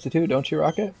got stuff to do, don't you,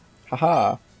 Rocket?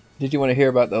 Haha. Did you want to hear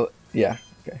about the... Yeah,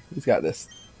 okay. He's got this.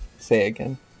 Say it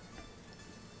again.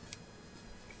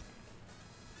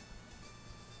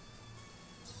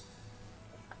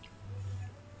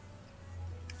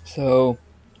 So,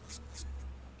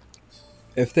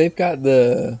 if they've got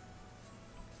the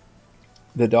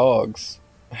dogs,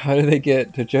 how do they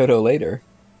get to Johto later?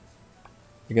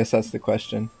 I guess that's the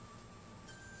question.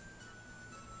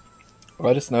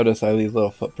 Well, I just noticed I leave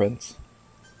little footprints.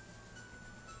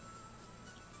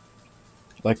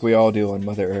 Like we all do on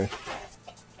Mother Earth.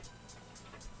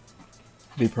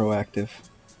 Be proactive.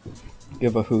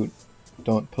 Give a hoot.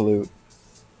 Don't pollute.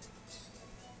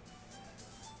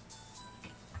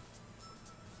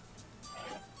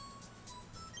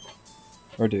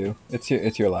 Or do. It's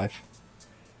your life.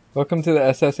 Welcome to the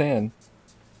SSN.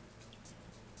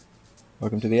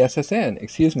 Welcome to the SSN.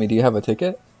 Excuse me, do you have a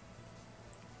ticket?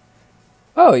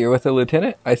 Oh, you're with the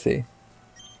lieutenant? I see.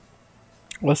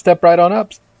 Well, step right on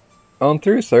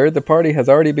through, sir. The party has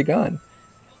already begun.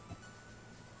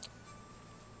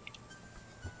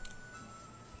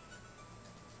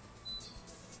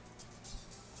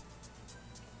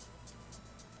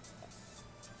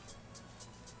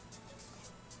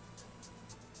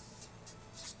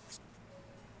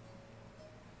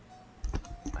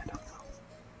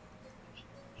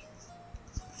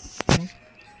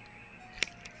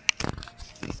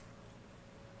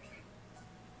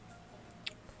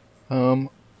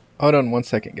 Hold on 1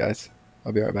 second, guys.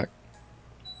 I'll be right back.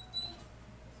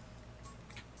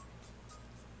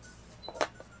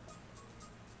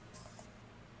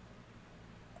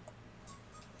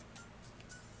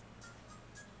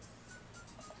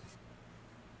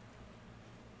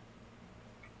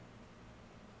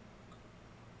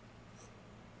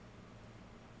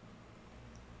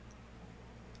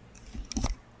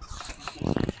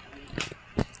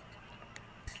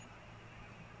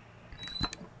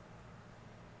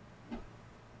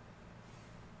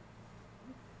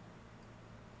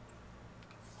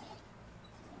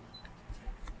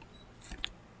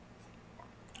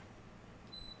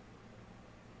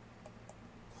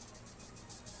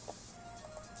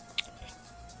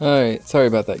 Alright, sorry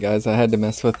about that, guys. I had to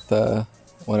mess with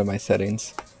one of my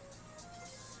settings.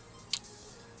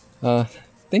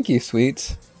 Thank you,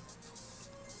 sweets.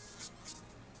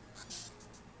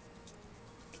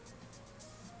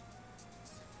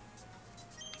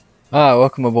 Ah,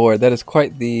 welcome aboard. That is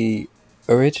quite the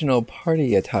original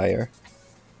party attire.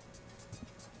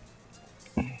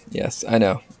 Yes, I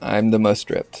know. I'm the most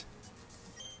stripped.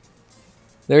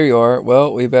 There you are.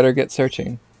 Well, we better get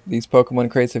searching. These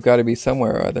Pokemon crates have got to be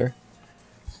somewhere or other.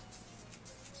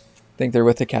 Think they're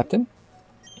with the captain?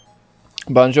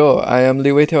 Bonjour, I am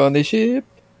the waiter on the ship.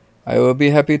 I will be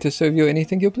happy to serve you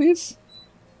anything you please.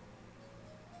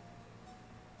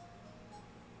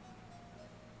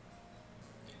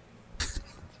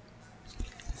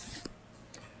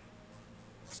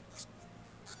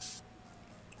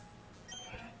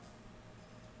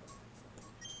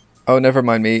 Oh, never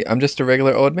mind me. I'm just a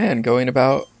regular old man going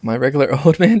about my regular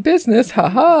old man business. Ha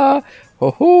ha!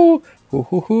 Ho ho! Hoo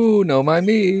hoo hoo! No mind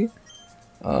me.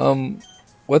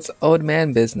 What's old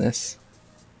man business?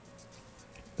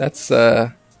 That's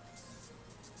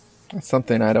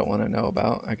something I don't want to know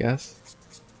about, I guess.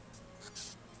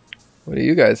 What do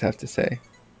you guys have to say?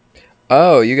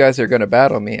 Oh, you guys are going to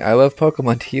battle me. I love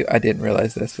Pokemon to you. I didn't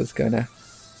realize this was going to...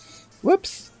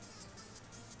 Whoops.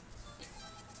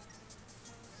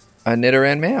 A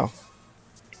Nidoran male.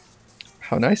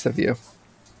 How nice of you.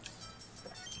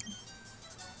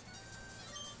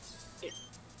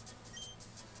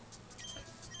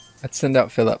 Let's send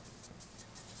out Philip.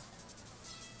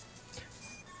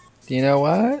 Do you know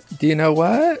what? Do you know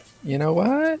what? You know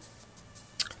what?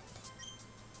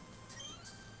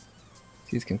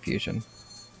 Sees confusion.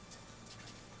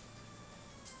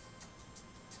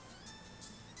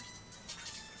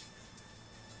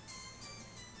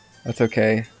 That's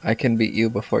okay. I can beat you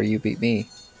before you beat me.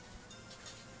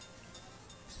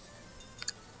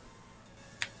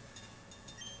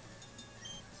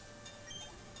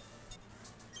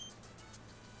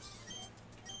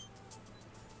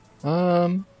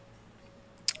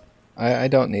 I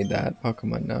don't need that.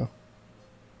 Pokemon, no.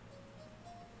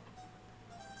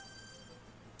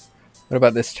 What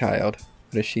about this child?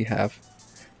 What does she have?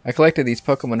 I collected these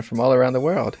Pokemon from all around the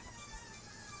world.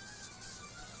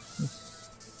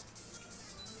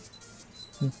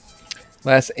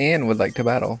 Last Anne would like to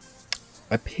battle.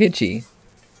 A Pidgey.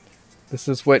 This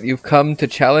is what you've come to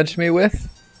challenge me with?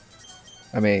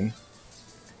 I mean,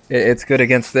 it's good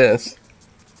against this.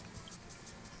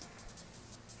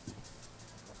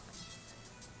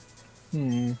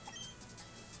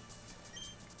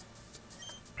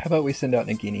 How about we send out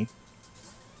Nagini?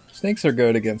 Snakes are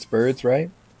good against birds, right?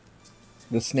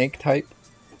 The snake type.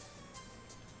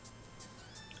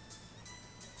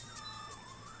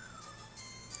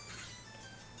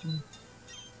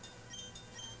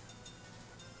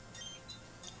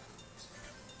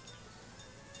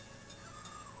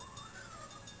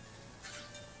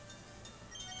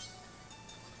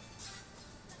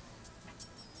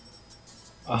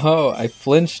 Oh, I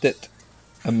flinched it.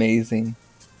 Amazing.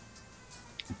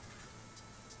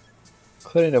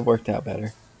 Couldn't have worked out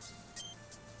better.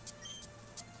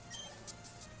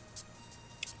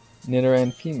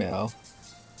 Nidoran female.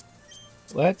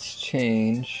 Let's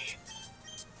change.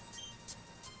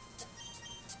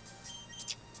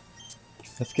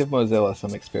 Let's give Mozilla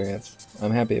some experience.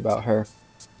 I'm happy about her.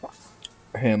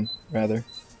 Or him, rather.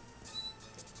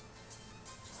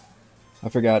 I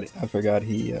forgot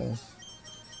he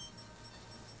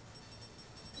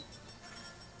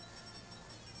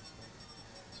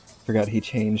forgot he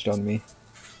changed on me.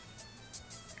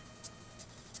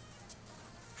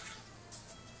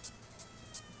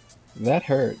 That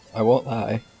hurt, I won't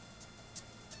lie.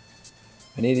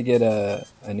 I need to get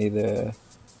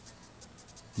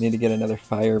another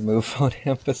fire move on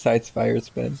him besides Fire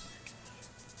Spin.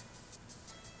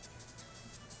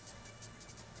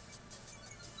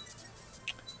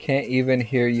 Can't even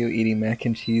hear you eating mac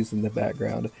and cheese in the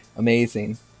background.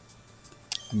 Amazing.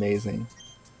 Amazing.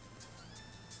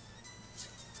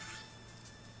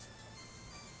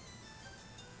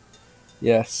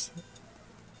 Yes.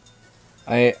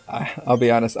 I'll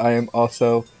be honest, I am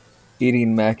also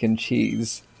eating mac and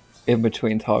cheese in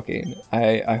between talking.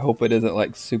 I hope it isn't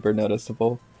like super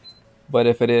noticeable. But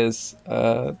if it is,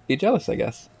 be jealous, I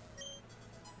guess.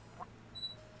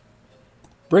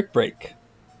 Brick Break.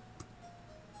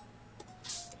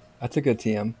 That's a good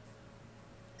TM.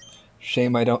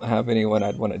 Shame I don't have anyone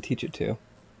I'd want to teach it to.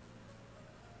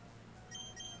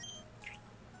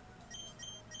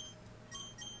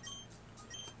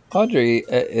 Audrey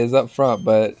is up front,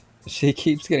 but she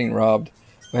keeps getting robbed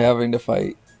by having to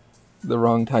fight the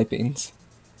wrong typings.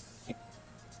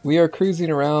 We are cruising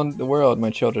around the world, my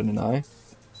children and I.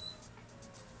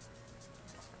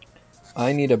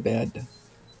 I need a bed.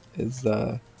 Is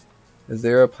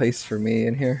there a place for me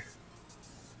in here?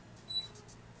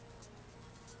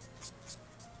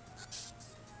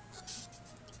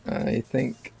 I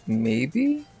think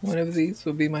maybe one of these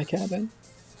will be my cabin.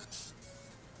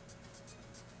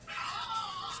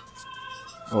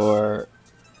 Or...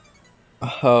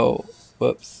 Oh,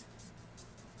 whoops.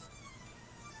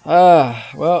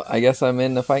 Well, I guess I'm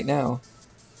in the fight now.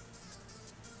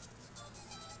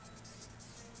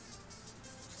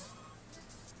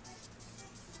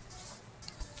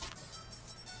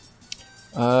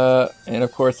 And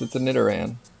of course it's a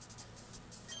Nidoran.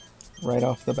 Right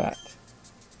off the bat.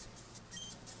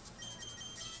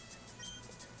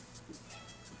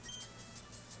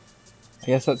 I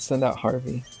guess let's send out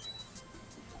Harvey.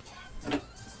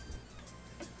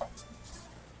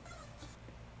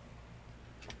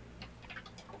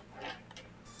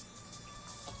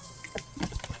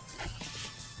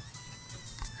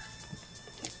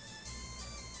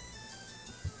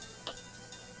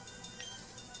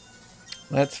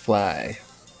 Let's fly.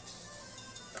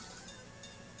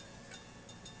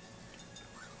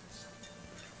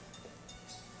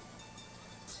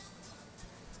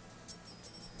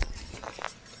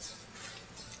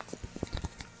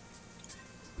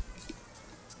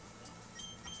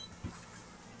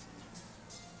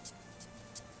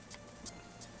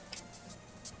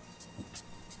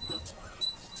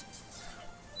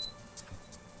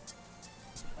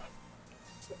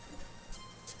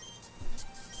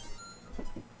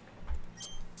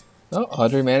 Oh,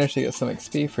 Audrey managed to get some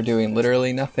XP for doing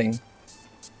literally nothing.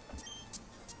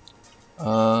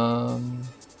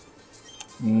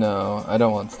 No, I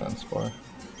don't want Stun Spore.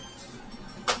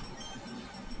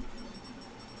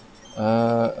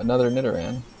 Another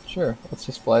Nidoran. Sure, let's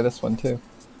just fly this one too.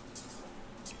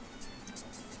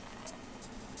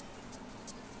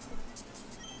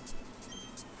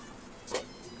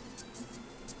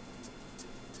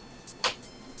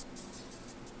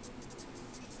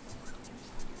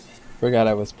 Forgot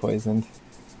I was poisoned.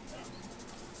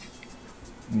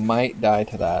 Might die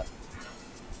to that.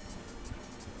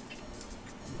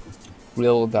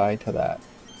 Will die to that.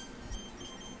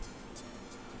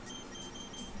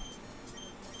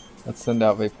 Let's send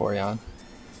out Vaporeon.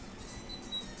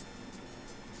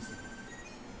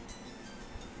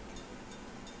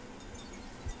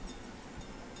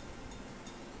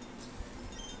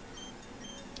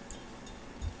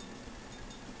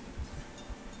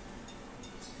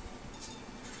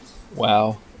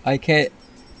 Wow. I can't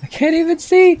even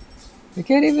see. I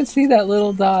can't even see that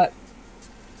little dot.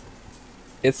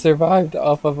 It survived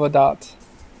off of a dot.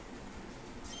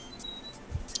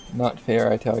 Not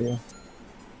fair, I tell you.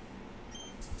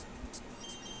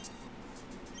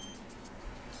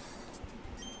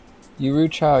 You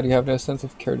rude child, you have no sense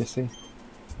of courtesy.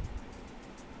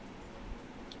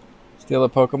 Steal a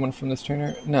Pokemon from this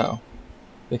trainer? No.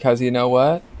 Because you know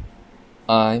what?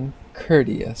 I'm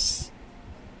courteous.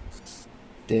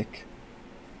 Dick.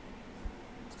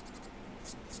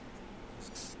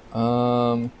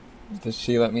 Does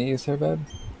she let me use her bed?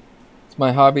 It's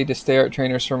my hobby to stare at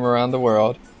trainers from around the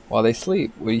world while they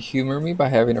sleep. Will you humor me by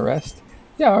having a rest?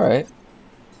 Yeah, alright.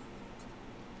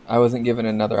 I wasn't given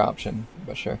another option,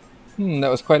 but sure. That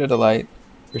was quite a delight.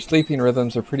 Your sleeping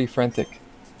rhythms are pretty frantic.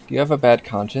 Do you have a bad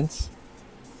conscience?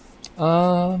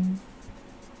 No.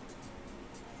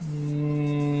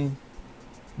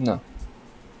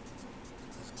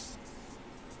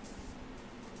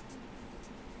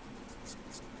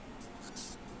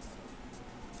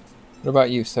 What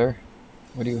about you, sir?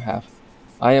 What do you have?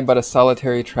 I am but a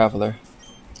solitary traveler.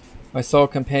 My sole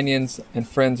companions and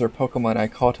friends are Pokemon I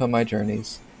caught on my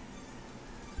journeys.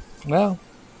 Well,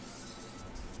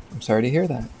 I'm sorry to hear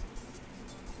that.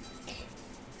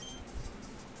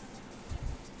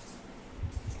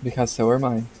 Because so are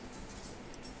mine.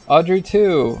 Audrey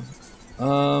too.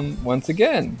 Once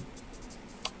again.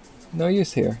 No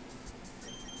use here.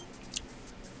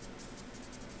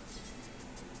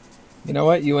 You know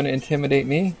what? You want to intimidate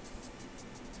me?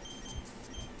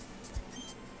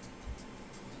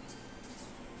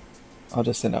 I'll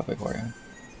just send out Vaporeon.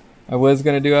 I was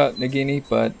going to do out Nagini,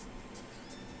 but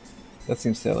that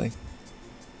seems silly.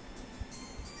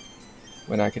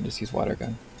 When I can just use Water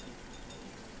Gun.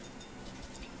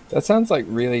 That sounds like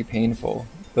really painful.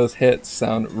 Those hits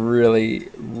sound really,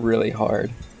 really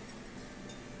hard.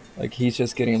 Like he's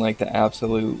just getting like the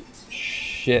absolute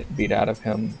shit beat out of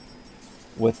him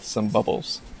with some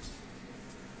bubbles.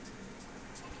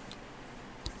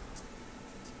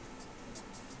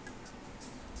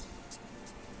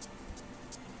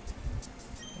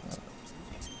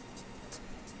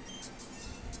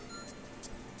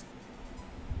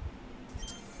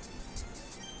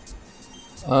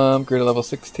 Grew to level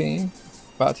 16.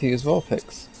 About to use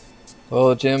Vulpix.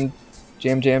 Will Jam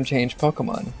change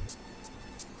Pokemon?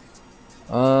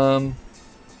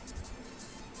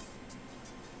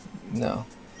 No.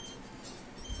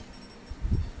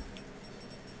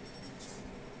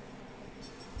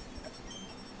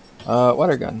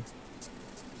 Water Gun.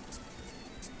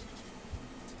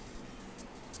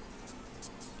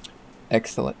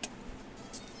 Excellent.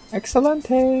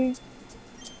 Excellente!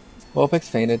 Vulpix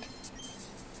fainted.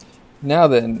 Now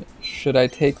then, should I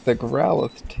take the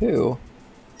Growlithe too?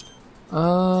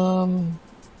 No,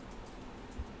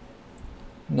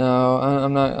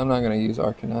 I'm not gonna use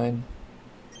Arcanine.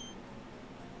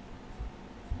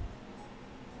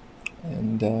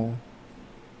 And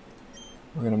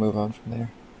we're gonna move on from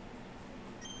there.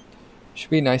 Should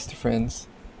be nice to friends.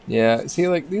 Yeah, see,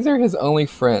 like these are his only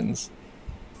friends.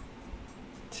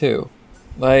 Too.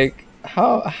 Like,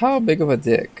 how big of a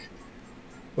dick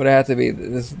would it have to be?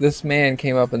 This man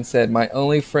came up and said, my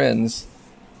only friends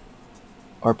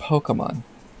are Pokemon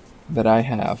that I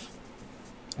have,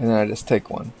 and then I just take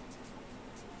one.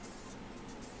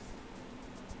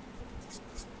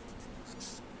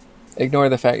 Ignore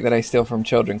the fact that I steal from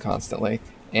children constantly,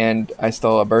 and I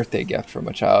stole a birthday gift from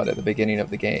a child at the beginning of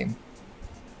the game.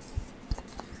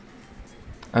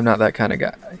 I'm not that kind of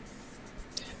guy.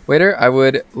 Waiter, I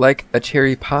would like a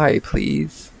cherry pie,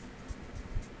 please.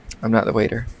 I'm not the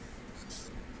waiter.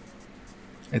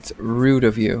 It's rude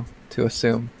of you to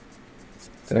assume.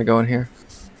 Did I go in here?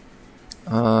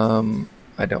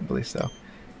 I don't believe so.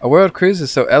 A world cruise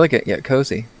is so elegant yet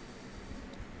cozy.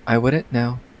 I wouldn't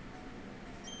know.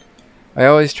 I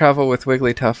always travel with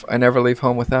Wigglytuff. I never leave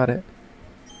home without it.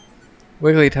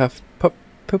 Wigglytuff,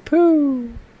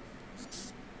 poo-poo.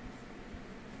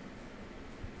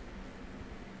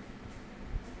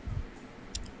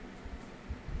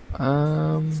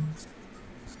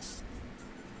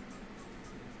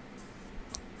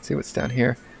 See what's down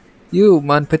here. You,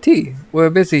 mon petit,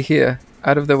 we're busy here.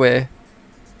 Out of the way.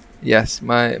 Yes,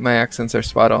 my accents are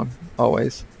spot on.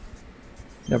 Always.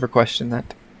 Never question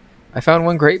that. I found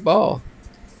one great ball.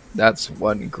 That's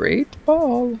one great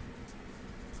ball.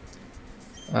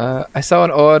 I saw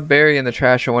an odd berry in the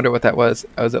trash. I wonder what that was.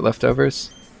 Oh, was it leftovers?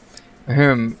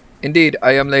 Ahem. Indeed,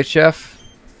 I am le chef.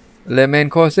 Le main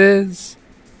courses.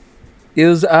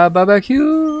 Is a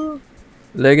barbecue.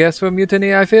 Le guests for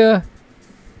mutiny, I fear.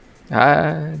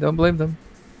 I don't blame them.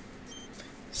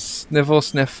 Sniffle,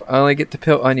 sniff. I only get to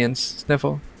peel onions.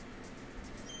 Sniffle.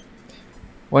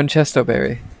 One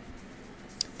chestoberry.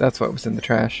 That's what was in the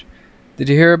trash. Did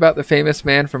you hear about the famous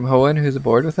man from Hoenn who's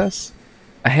aboard with us?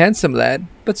 A handsome lad,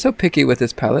 but so picky with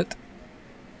his palate.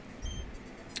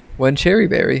 One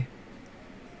cherryberry.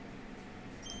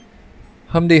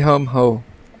 Humdy hum ho.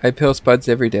 I peel spuds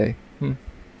every day.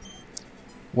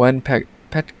 One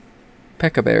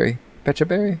pecaberry.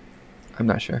 Pechaberry? I'm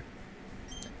not sure.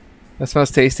 That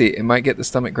smells tasty. It might get the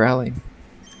stomach growling.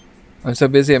 I'm so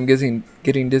busy I'm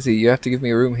getting dizzy. You have to give me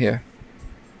a room here.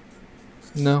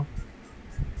 No.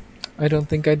 I don't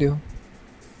think I do.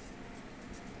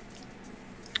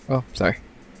 Oh, sorry.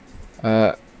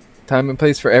 Time and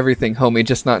place for everything, homie,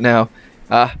 just not now.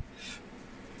 I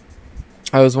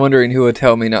was wondering who would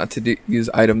tell me not to use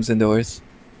items indoors.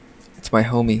 It's my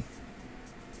homie.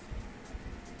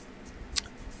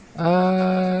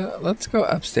 Let's go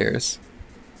upstairs.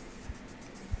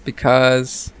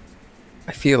 Because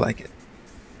I feel like it.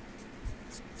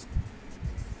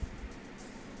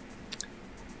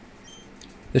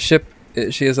 The ship,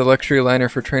 she is a luxury liner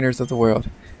for trainers of the world.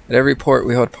 At every port,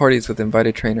 we hold parties with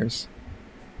invited trainers.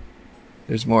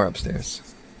 There's more upstairs.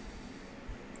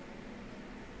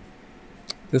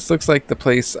 This looks like the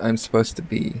place I'm supposed to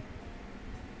be.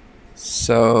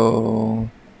 So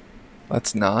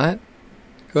let's not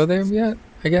go there yet,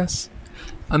 I guess.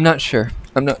 I'm not sure.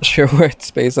 I'm not sure what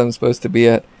space I'm supposed to be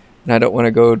at, and I don't want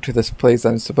to go to this place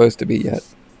I'm supposed to be yet.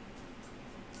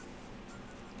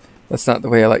 That's not the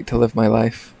way I like to live my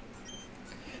life.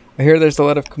 I hear there's a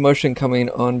lot of commotion coming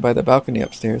on by the balcony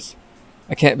upstairs.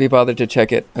 I can't be bothered to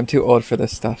check it. I'm too old for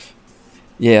this stuff.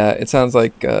 Yeah, it sounds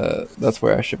like that's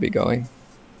where I should be going.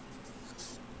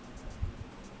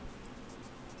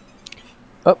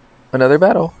 Oh, another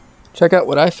battle. Check out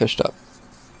what I fished up.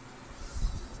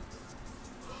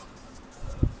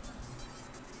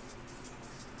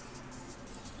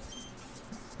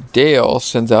 Dale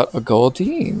sends out a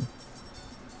Goldeen.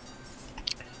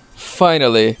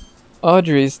 Finally,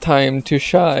 Audrey's time to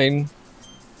shine.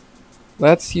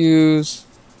 Let's use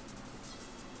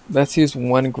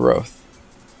one growth.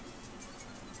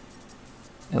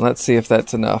 And let's see if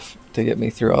that's enough to get me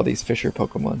through all these Fisher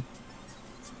Pokemon.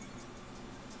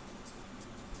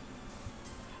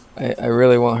 I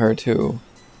really want her to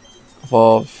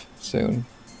evolve soon.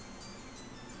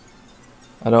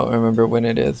 I don't remember when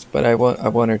it is, but I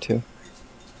want her to.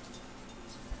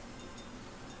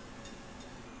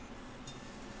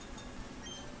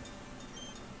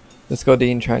 This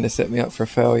Goldeen trying to set me up for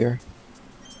failure.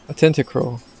 A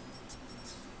Tentacruel.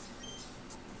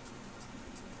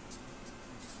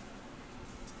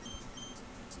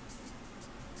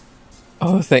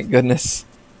 Oh, thank goodness.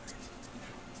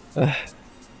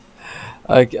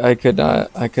 I could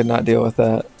not deal with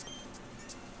that.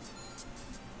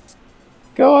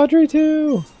 Go Audrey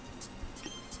too.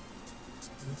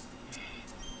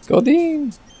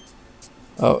 Goldeen.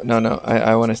 Oh no,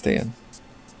 I want to stay in.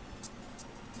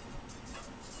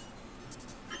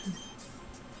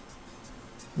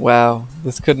 Wow,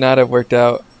 this could not have worked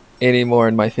out any more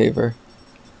in my favor.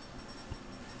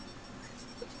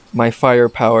 My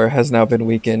firepower has now been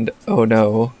weakened. Oh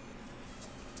no.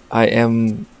 I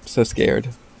am so scared.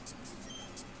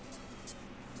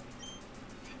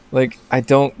 Like, I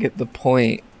don't get the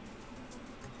point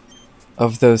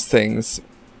of those things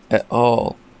at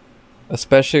all.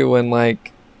 Especially when,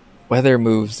 like, weather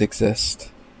moves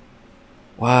exist.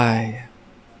 Why?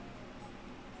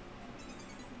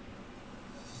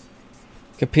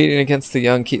 Competing against the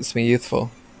young keeps me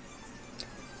youthful.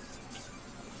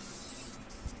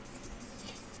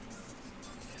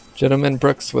 Gentleman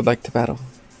Brooks would like to battle.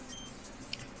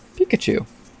 Pikachu.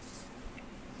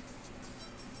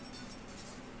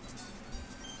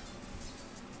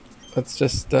 Let's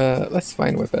just, let's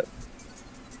fine whip it.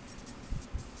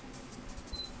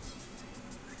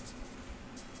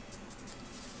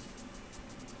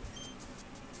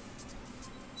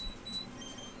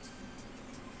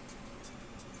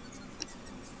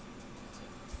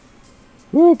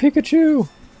 Woo, Pikachu!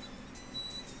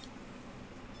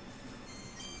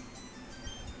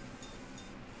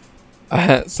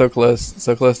 So close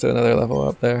to another level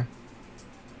up there.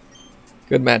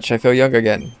 Good match, I feel young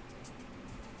again.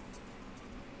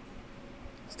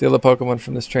 Steal a Pokemon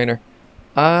from this trainer.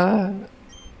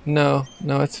 No,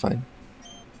 it's fine.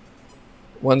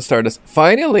 One Stardust.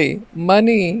 Finally!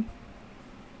 Money!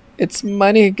 It's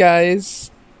money,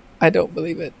 guys! I don't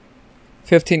believe it.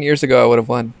 15 years ago, I would have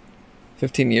won.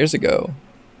 15 years ago,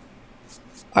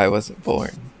 I wasn't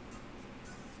born.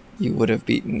 You would have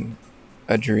beaten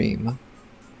a dream.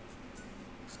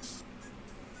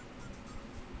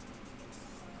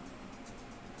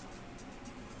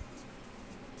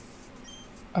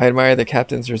 I admire the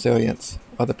captain's resilience.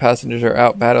 While the passengers are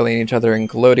out battling each other and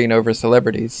gloating over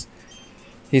celebrities,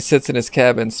 he sits in his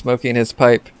cabin, smoking his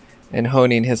pipe and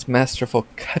honing his masterful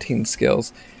cutting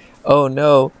skills. Oh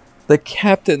no, the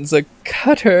captain's a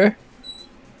cutter!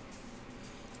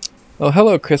 Oh,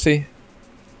 hello, Chrissy.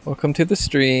 Welcome to the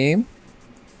stream.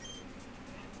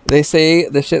 They say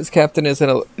the ship's captain is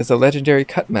a legendary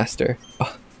cut master.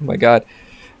 Oh my god.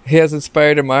 He has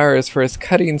inspired admirers for his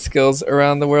cutting skills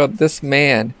around the world. This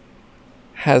man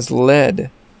has led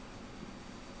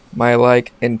my,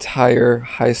 like, entire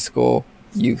high school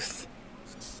youth.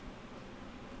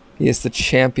 He is the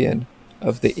champion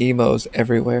of the emos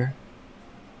everywhere.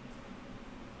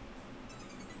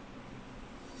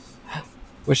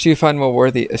 Which do you find more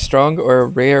worthy, a strong or a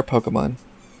rare Pokemon?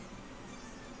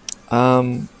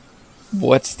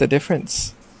 What's the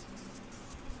difference?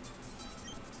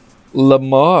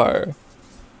 Lamar.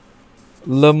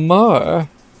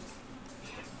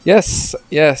 Yes.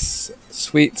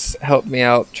 Sweets helped me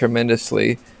out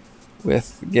tremendously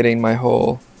with getting my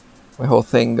whole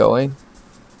thing going.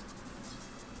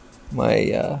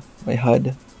 My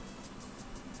HUD.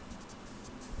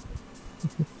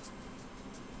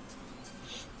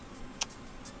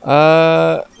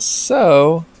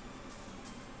 So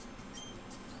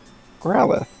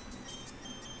Growlithe,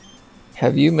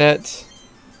 have you met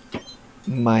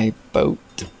my boat?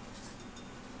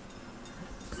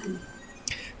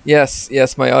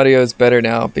 Yes, my audio is better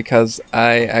now because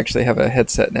I actually have a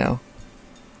headset now.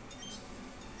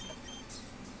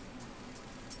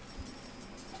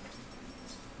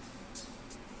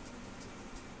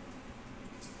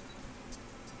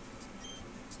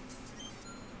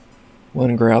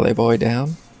 One Growly boy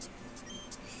down.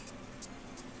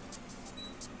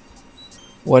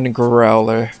 One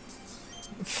Growler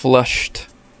flushed.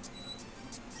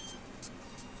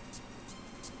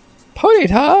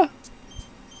 Ponyta?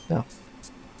 No.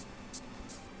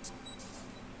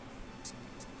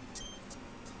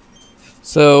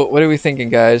 So, what are we thinking,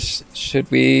 guys?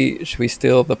 Should we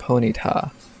steal the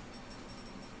Ponyta?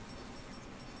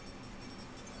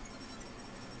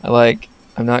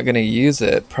 I'm not gonna use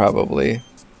it probably,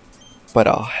 but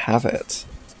I'll have it.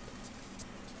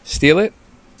 Steal it?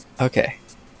 Okay.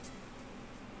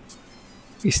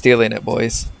 We stealing it,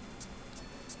 boys.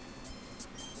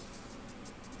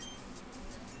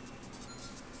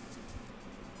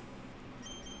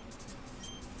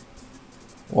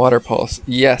 Water Pulse.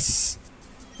 Yes.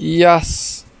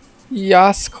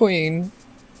 Yes, queen.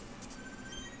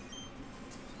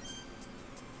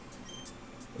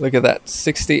 Look at that.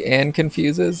 60 and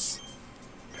confuses.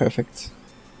 Perfect.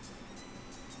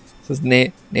 It says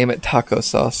name it taco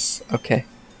sauce. Okay.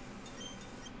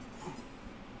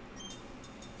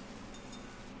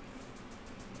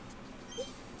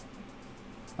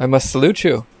 I must salute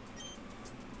you.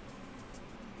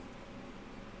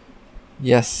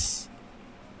 Yes.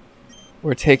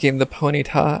 We're taking the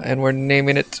Ponyta and we're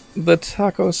naming it the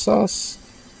taco sauce.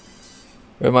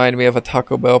 Remind me of a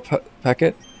Taco Bell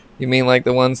packet. You mean like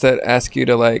the ones that ask you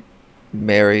to, like,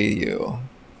 marry you?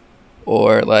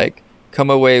 Or, like,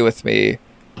 come away with me,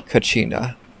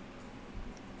 Kachina.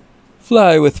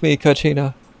 Fly with me,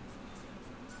 Kachina.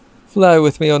 Fly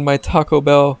with me on my Taco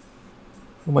Bell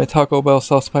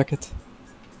sauce packet.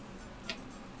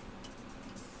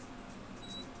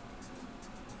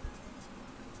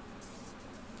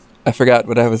 I forgot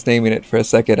what I was naming it for a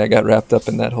second. I got wrapped up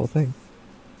in that whole thing.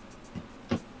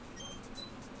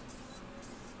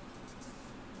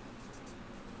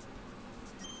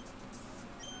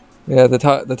 Yeah,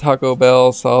 the Taco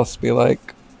Bell sauce be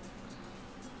like...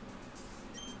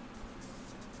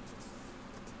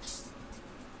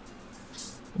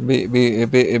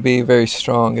 It'd be very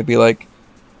strong. It'd be like,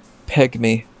 peg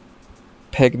me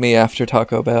after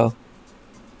Taco Bell.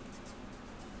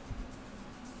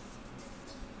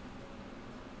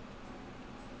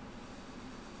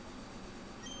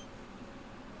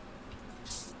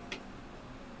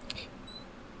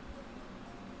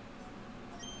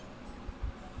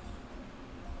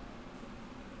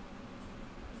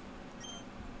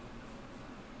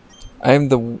 I'm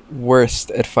the worst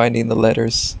at finding the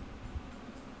letters.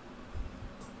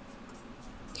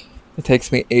 It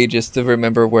takes me ages to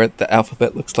remember what the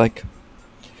alphabet looks like.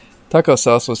 Taco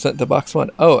sauce was sent to box 1.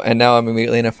 Oh, and now I'm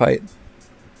immediately in a fight.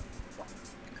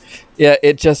 Yeah,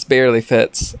 it just barely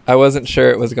fits. I wasn't sure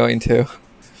it was going to.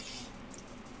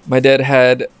 My dad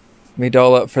had me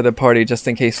doll up for the party just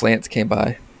in case Lance came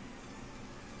by.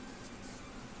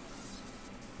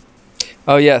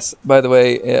 Oh yes, by the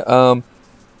way,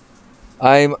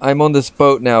 I'm on this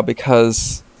boat now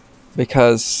because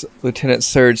Lieutenant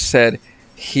Surge said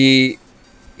he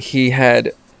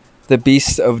had the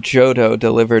beasts of Johto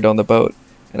delivered on the boat,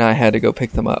 and I had to go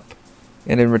pick them up.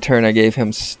 And in return, I gave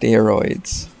him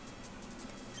steroids.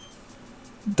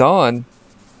 Dawn,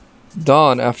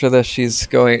 after this, she's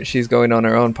going on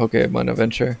her own Pokemon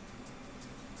adventure.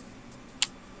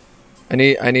 I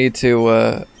need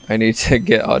to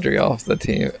get Audrey off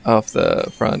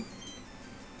the front.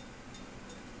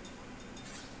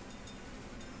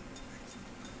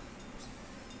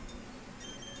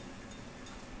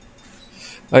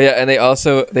 Oh yeah, and they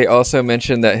also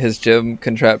mentioned that his gym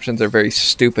contraptions are very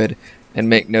stupid and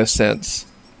make no sense.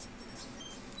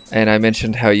 And I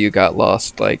mentioned how you got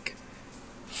lost like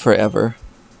forever.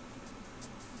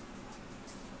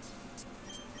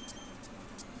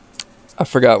 I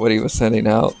forgot what he was sending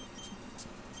out.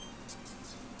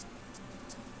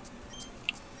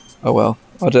 Oh well,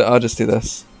 I'll just do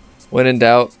this. When in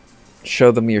doubt,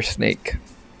 show them your snake.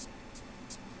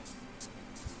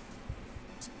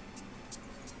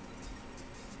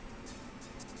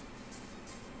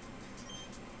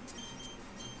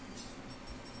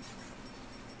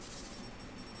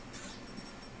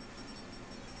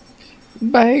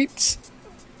 Bite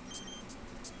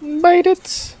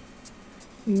it.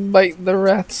 Bite the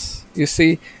rats. You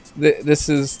see,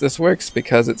 this works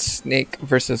because it's snake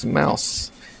versus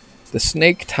mouse. The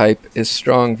snake type is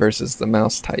strong versus the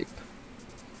mouse type.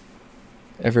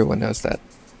 Everyone knows that.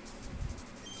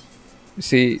 You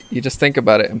see, you just think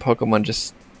about it, and Pokemon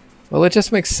it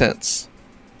just makes sense.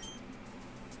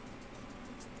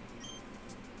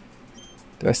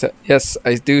 Yes,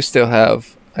 I still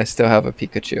have a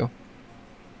Pikachu.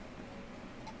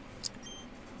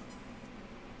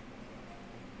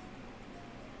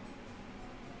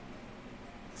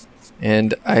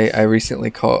 And I recently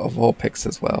caught a Vulpix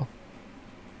as well.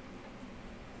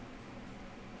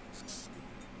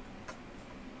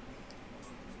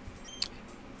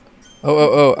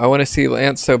 Oh, I want to see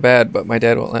Lance so bad, but my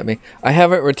dad won't let me. I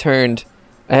haven't returned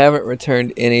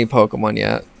any Pokemon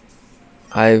yet.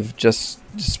 I've just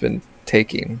been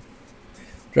taking.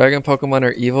 Dragon Pokemon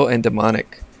are evil and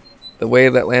demonic. The way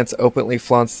that Lance openly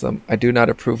flaunts them, I do not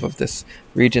approve of this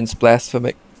region's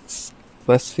blasphemic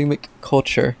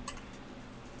culture.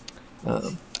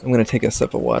 I'm going to take a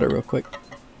sip of water real quick.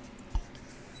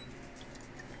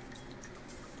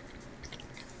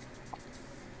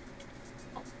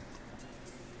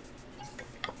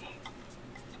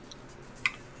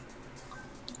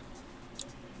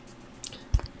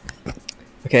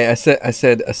 Okay, I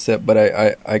said a sip, but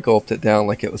I gulped it down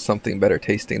like it was something better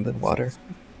tasting than water.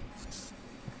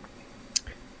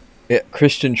 Yeah,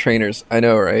 Christian trainers, I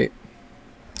know, right?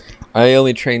 I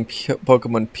only train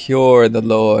Pokemon pure the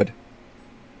Lord.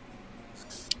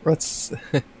 What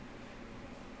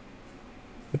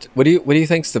do you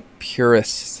think's the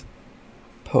purest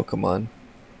Pokemon?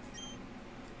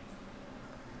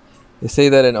 They say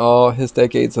that in all his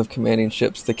decades of commanding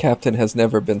ships, the captain has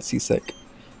never been seasick.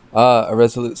 Ah, a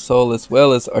resolute soul as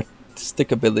well as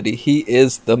artistic ability. He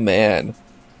is the man.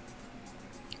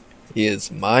 He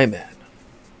is my man.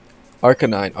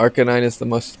 Arcanine. Arcanine is the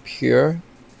most pure.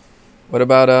 What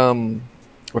about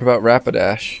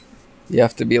Rapidash? You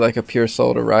have to be like a pure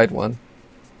soul to ride one.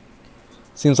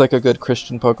 Seems like a good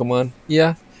Christian Pokemon.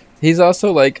 Yeah. He's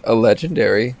also like a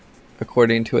legendary,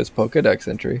 according to his Pokedex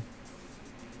entry.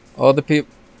 All the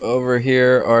people over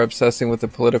here are obsessing with the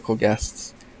political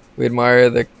guests. We admire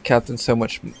the captain so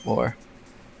much more.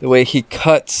 The way he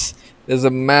cuts is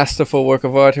a masterful work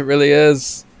of art. It really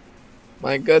is.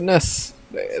 My goodness.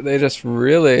 They just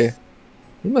really...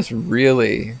 He must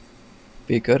really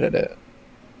be good at it.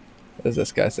 What does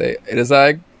this guy say? It is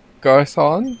I,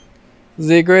 Garçon,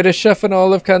 the greatest chef in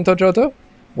all of Kanto Johto.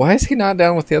 Why is he not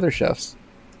down with the other chefs?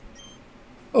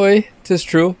 Oi, 'tis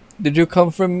true. Did you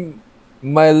come from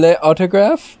my lay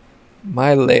autograph?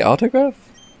 My lay autograph?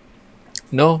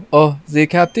 No. Oh, the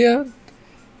captain?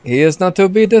 He is not to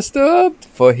be disturbed,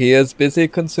 for he is busy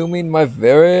consuming my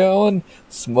very own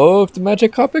smoked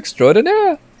Magikarp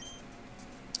extraordinaire.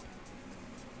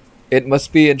 It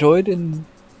must be enjoyed in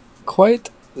quite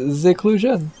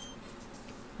seclusion.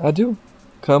 Adieu.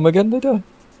 Come again later.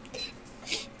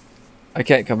 I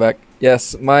can't come back.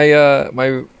 Yes,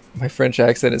 my French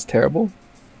accent is terrible,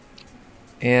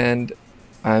 and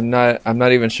I'm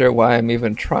not even sure why I'm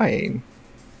even trying,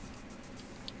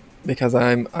 because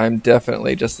I'm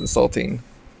definitely just insulting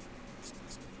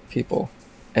people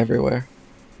everywhere.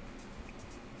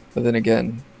 But then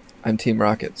again, I'm Team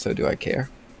Rocket, so do I care?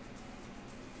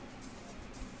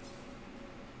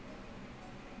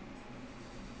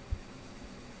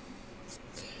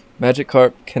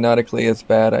 Magikarp canonically is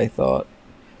bad, I thought.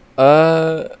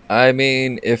 I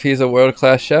mean, if he's a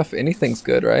world-class chef, anything's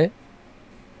good, right?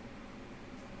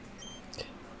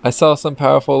 I saw some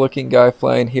powerful-looking guy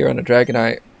flying here on a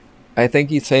Dragonite. I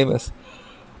think he's famous,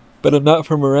 but I'm not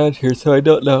from around here, so I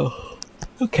don't know.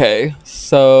 Okay,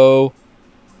 so...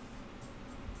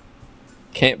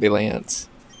 Can't be Lance.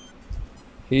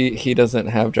 He doesn't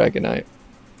have Dragonite.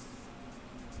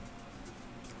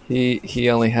 He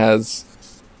only has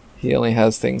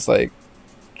things like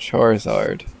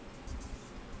Charizard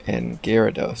and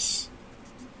Gyarados.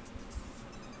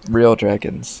 Real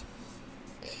dragons.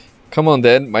 Come on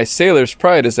then, my sailor's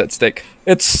pride is at stake.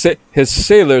 It's his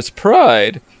sailor's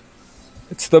pride.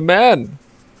 It's the man.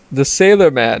 The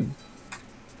sailor man.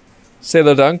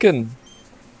 Sailor Duncan.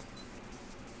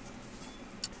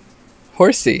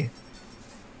 Horsey.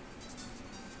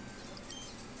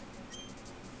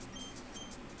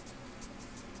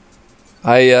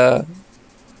 I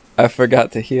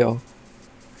forgot to heal.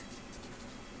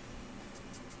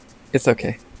 It's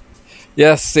okay.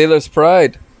 Yes, Sailor's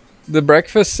Pride. The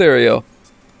breakfast cereal.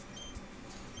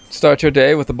 Start your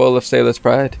day with a bowl of Sailor's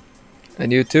Pride.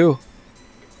 And you too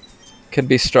can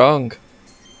be strong.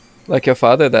 Like your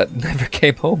father that never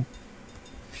came home.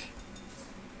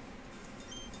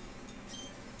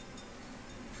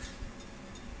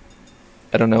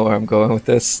 I don't know where I'm going with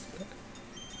this.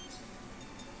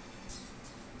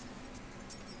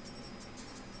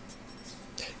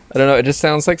 I don't know, it just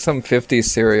sounds like some 50s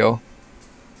cereal.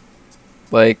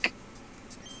 Like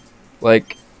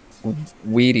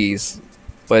Wheaties,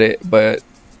 but it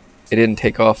didn't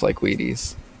take off like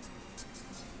Wheaties.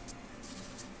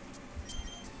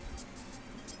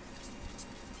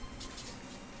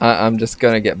 I'm just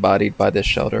gonna get bodied by this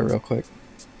shelter real quick.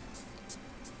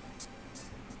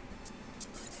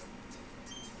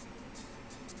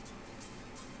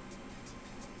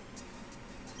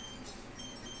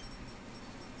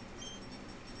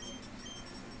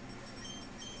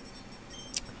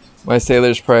 My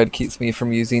sailor's pride keeps me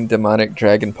from using demonic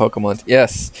dragon Pokemon.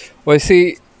 Yes. Well,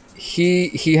 see,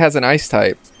 he has an ice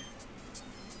type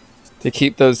to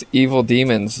keep those evil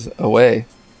demons away.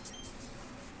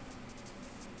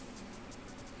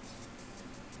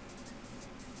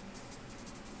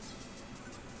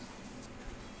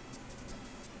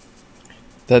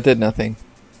 That did nothing.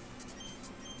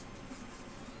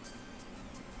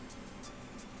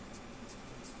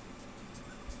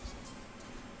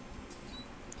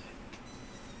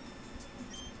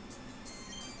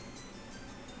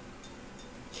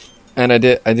 And I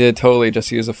did totally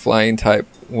just use a flying type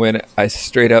when I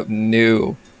straight up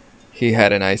knew he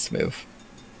had an ice move,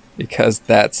 because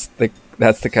that's the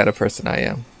kind of person I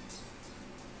am.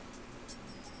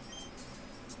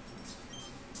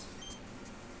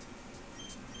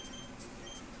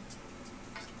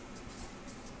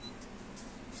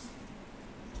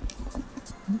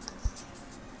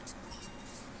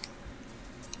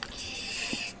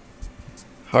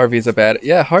 Harvey is a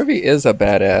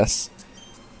badass.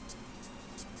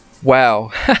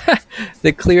 Wow.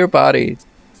 The clear body.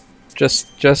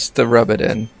 Just to rub it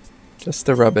in. Just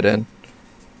to rub it in.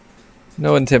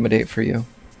 No intimidate for you.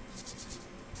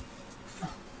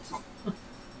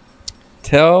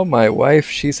 Tell my wife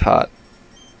she's hot.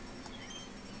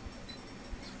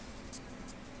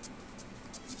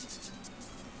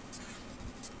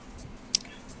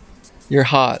 You're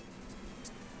hot.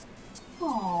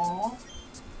 Aww.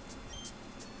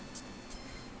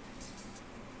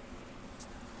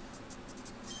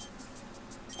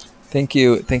 Thank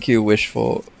you,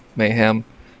 Wishful Mayhem,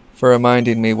 for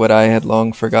reminding me what I had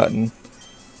long forgotten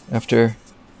after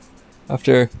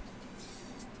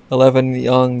 11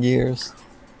 young years.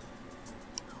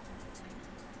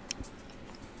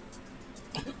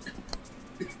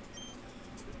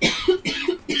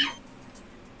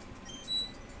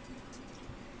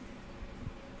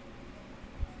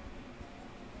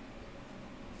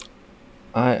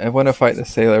 I want to fight the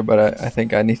sailor, but I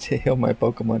think I need to heal my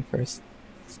Pokemon first.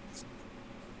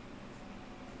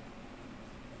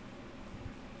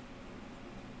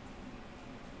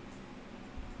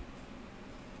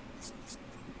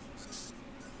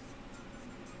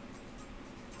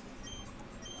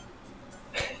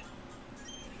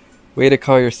 Way to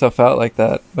call yourself out like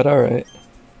that, but alright.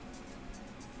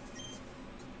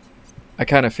 I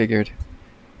kind of figured.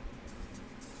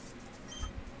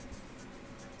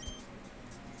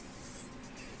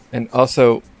 And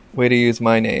also, way to use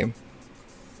my name.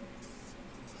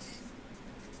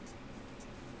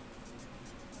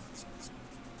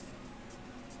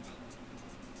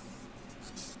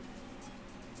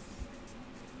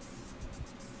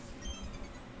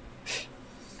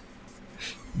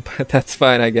 But that's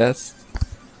fine, I guess.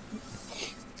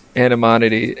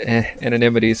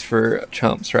 Anonymity's for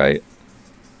chumps, right?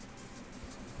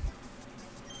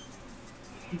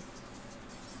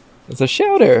 It's a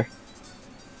shouter.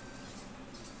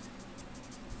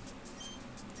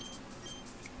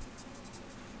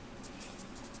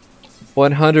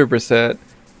 $100%.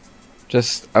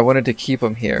 Just, I wanted to keep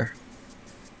him here.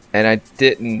 And I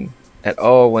didn't at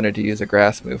all wanted to use a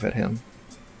grass move at him.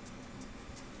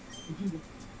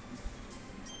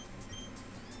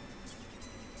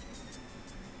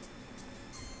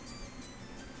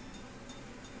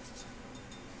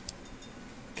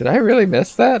 Did I really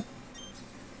miss that?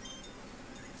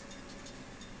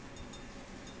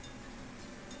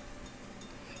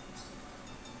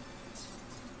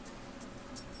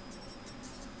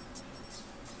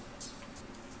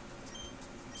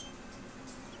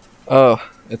 Oh,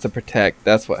 it's a protect.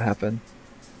 That's what happened.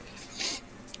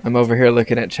 I'm over here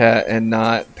looking at chat and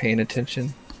not paying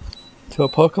attention to a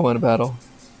Pokemon battle.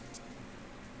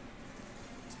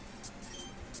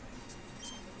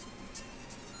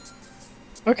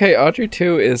 Okay, Audrey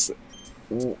 2 is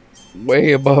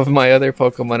way above my other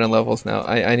Pokemon in levels now.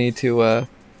 I need to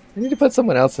put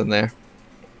someone else in there.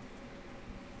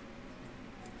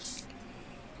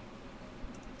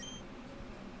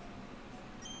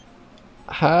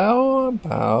 How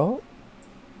about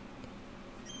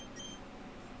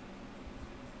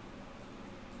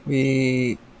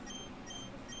we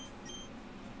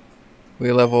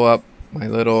level up my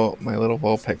little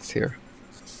Vulpix here.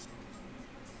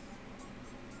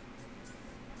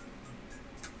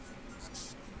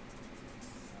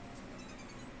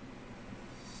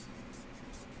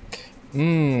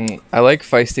 I like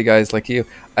feisty guys like you.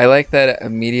 I like that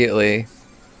immediately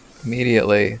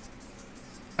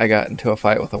I got into a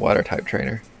fight with a water type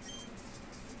trainer,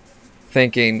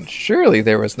 thinking surely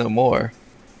there was no more.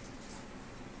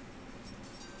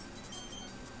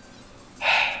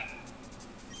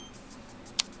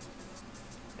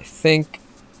 I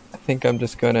think I'm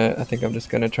just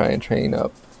gonna try and train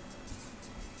up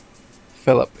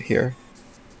Philip here.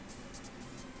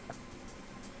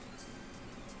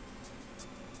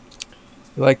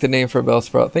 You like the name for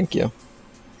Bellsprout? Thank you.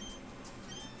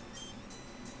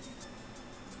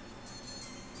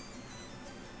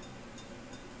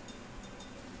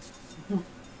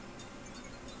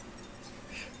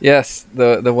 Yes,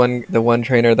 the one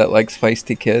trainer that likes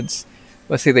feisty kids.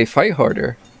 Let's see, they fight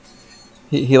harder.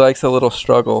 He likes a little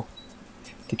struggle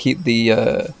to keep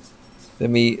the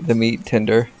meat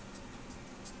tender.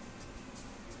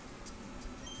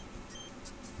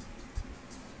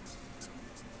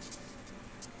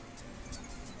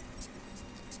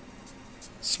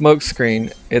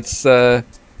 Smokescreen. It's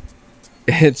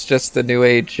just the new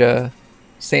age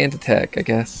sand attack, I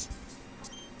guess.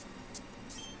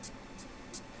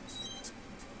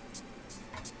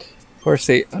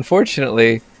 Horsey,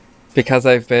 unfortunately, because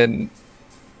I've been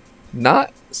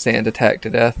not sand attacked to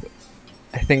death,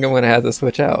 I think I'm gonna have to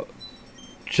switch out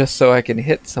just so I can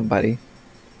hit somebody.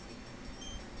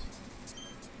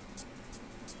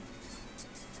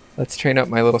 Let's train up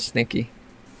my little Sninky.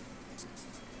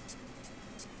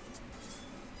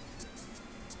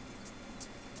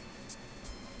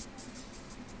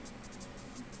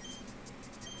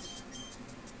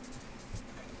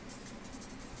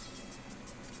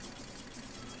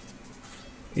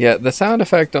 Yeah, the sound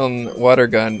effect on water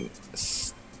gun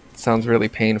sounds really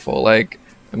painful. Like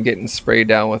I'm getting sprayed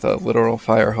down with a literal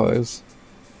fire hose.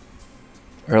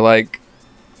 Or like,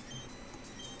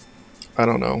 I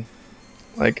don't know,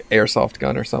 like airsoft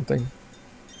gun or something.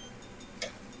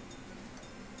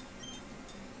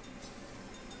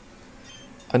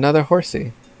 Another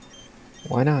horsey.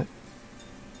 Why not?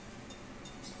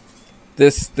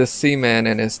 This Seaman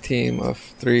and his team of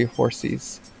 3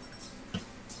 horsies.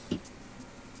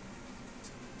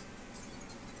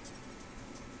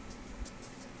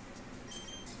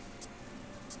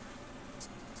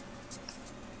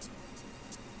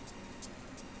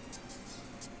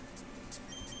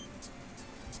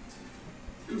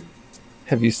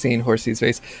 Have you seen Horsey's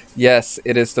face? Yes,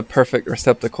 it is the perfect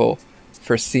receptacle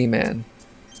for Seaman.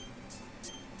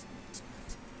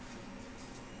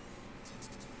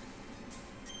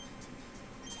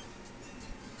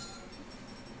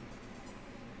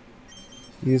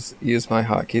 Use my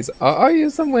hotkeys. I'll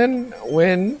use them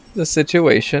when the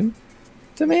situation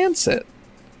demands it.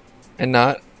 And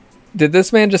not... Did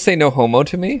this man just say no homo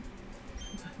to me?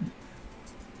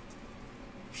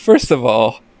 First of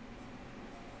all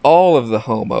of the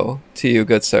homo to you,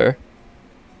 good sir.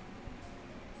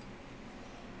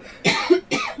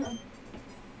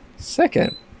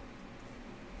 Second,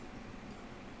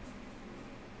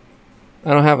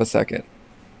 I don't have a second.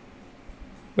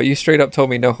 But you straight up told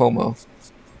me no homo.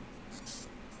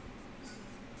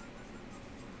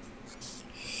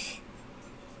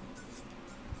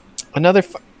 Another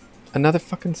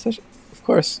fucking session. Of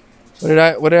course. What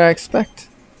did I expect?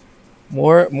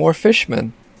 More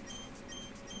fishmen.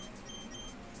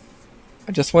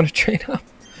 I just want to train up.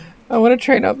 I want to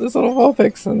train up this little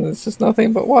Vulpix, and it's just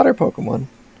nothing but water Pokemon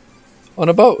on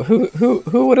a boat.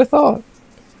 Who would have thought?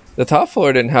 The top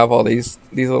floor didn't have all these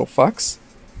little fucks.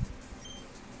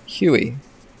 Huey,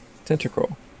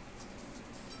 Tentacruel.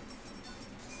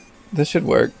 This should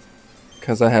work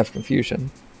because I have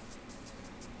confusion.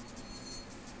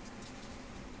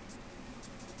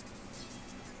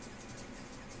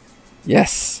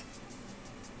 Yes.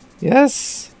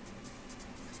 Yes.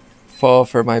 Fall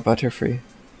for my Butterfree.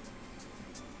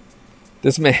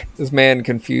 This man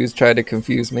tried to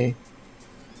confuse me.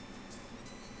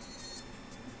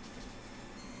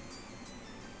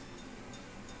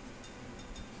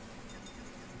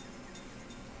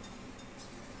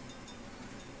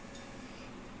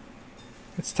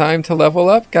 It's time to level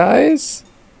up, guys.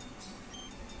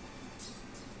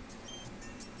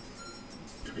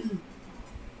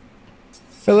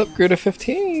 Philip grew to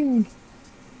 15.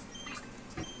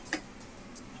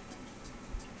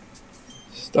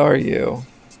 Staryu.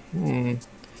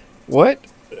 What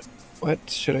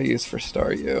should I use for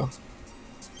Staryu?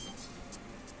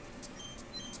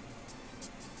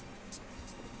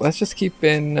 Let's just keep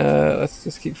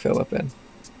Philip in.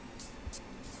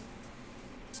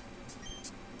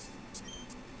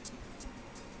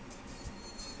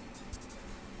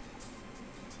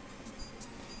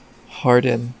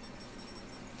 Harden.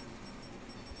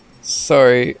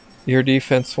 Sorry, your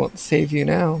defense won't save you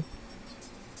now.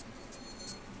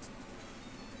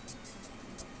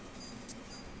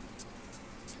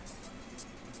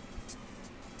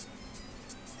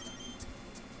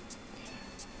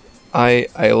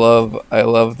 I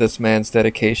love this man's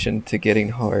dedication to getting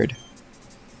hard.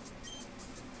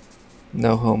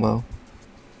 No homo.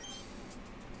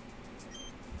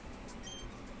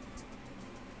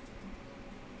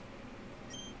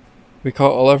 We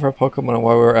caught all of our Pokemon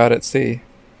while we were out at sea.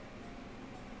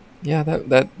 Yeah,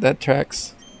 that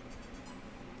tracks.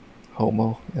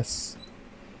 Homo, yes.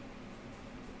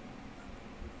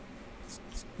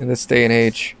 In this day and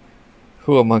age,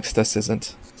 who amongst us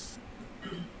isn't?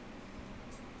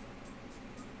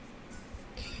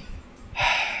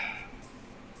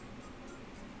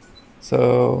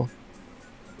 So,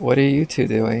 what are you two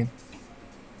doing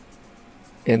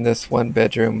in this one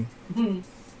bedroom?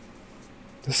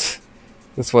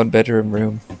 This one bedroom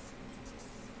room.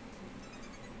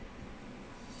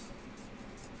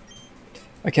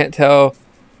 I can't tell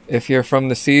if you're from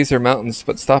the seas or mountains,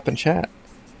 but stop and chat.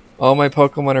 All my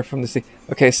Pokemon are from the sea.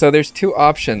 Okay, so there's 2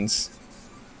 options.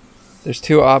 There's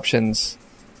 2 options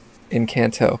in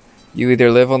Kanto. You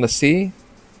either live on the sea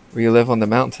or you live on the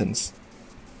mountains.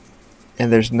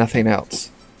 And there's nothing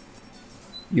else.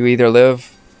 You either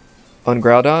live on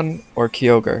Groudon or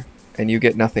Kyogre, and you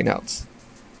get nothing else.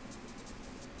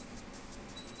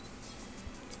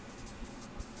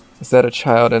 Is that a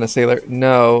child and a sailor?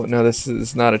 No, this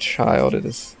is not a child. It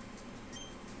is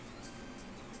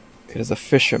a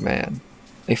fisherman.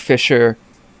 A fisher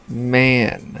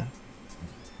man.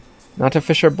 Not a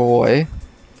fisher boy.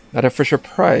 Not a fisher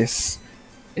price.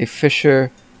 A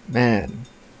fisher man.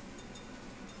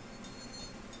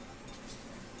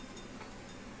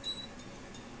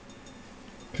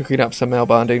 cooking up some male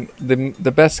bonding.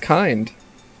 The best kind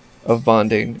of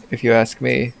bonding, if you ask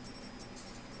me.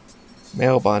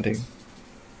 Male bonding.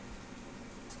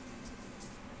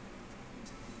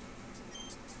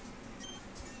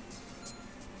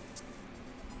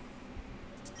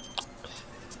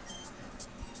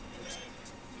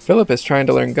 Philip is trying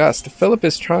to learn Gust. Philip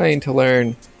is trying to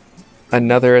learn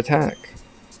another attack.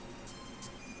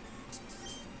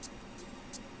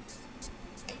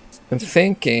 I'm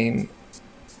thinking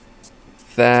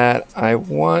that I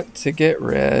want to get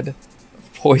rid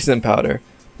of Poison Powder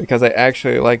because I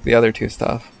actually like the other two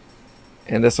stuff.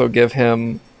 And this will give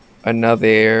him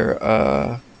another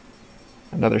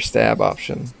stab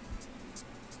option.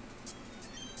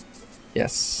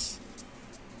 Yes.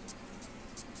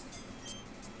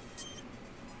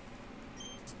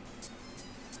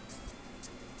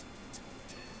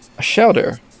 A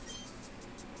shelter.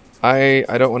 I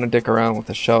don't want to dick around with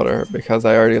the shelter because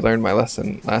I already learned my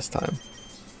lesson last time.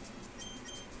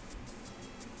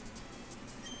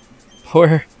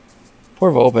 Poor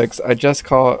Vulpix. I just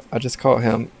call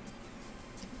him.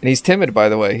 And he's timid, by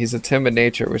the way. He's a timid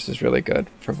nature, which is really good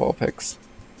for Vulpix.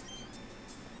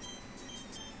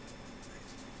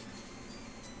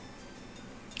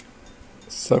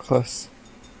 So close.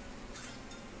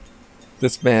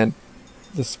 This man,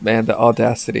 the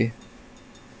audacity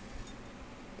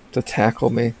to tackle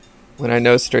me when I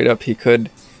know straight up he could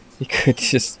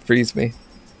just freeze me.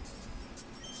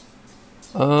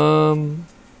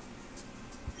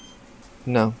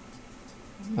 No.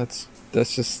 Let's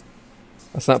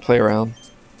not play around.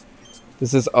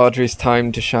 This is Audrey's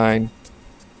time to shine.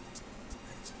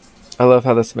 I love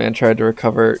how this man tried to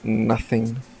recover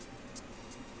nothing.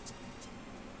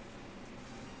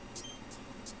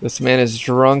 This man is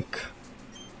drunk.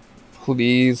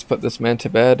 Please put this man to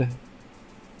bed.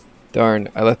 Darn,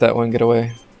 I let that one get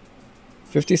away.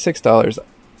 $56.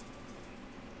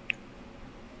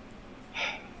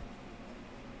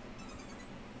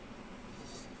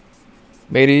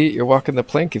 Matey, you're walking the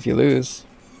plank if you lose.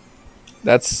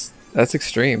 That's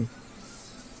extreme.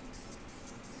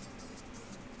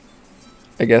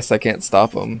 I guess I can't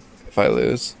stop him if I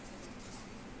lose.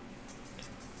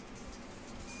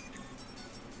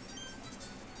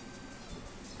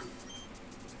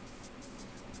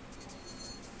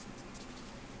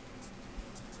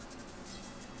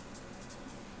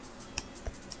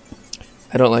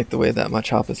 I don't like the way that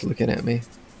Machop is looking at me.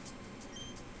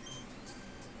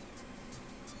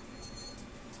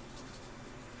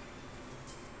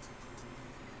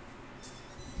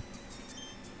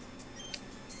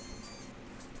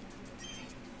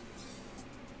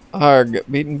 Arg,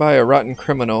 beaten by a rotten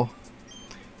criminal.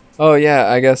 Oh yeah,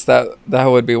 I guess that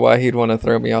would be why he'd want to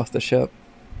throw me off the ship.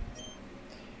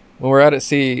 When we're out at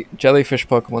sea, jellyfish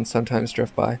Pokemon sometimes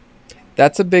drift by.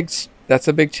 That's a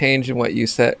big change in what you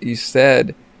said. You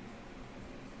said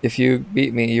if you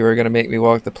beat me, you were gonna make me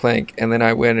walk the plank, and then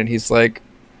I win, and he's like,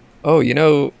 "Oh, you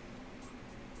know,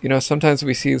 sometimes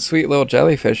we see sweet little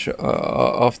jellyfish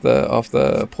off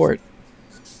the port."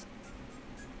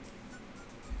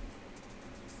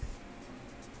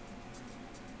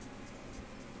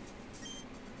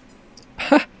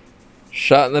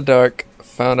 Shot in the dark,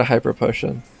 found a hyper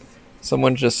potion.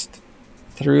 Someone just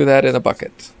threw that in a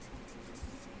bucket.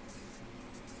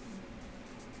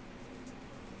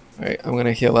 Alright, I'm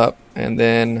gonna heal up, and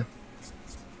then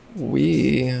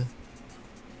we're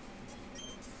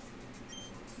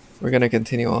gonna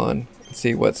continue on and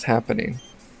see what's happening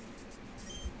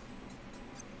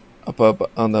up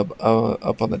on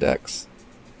the decks.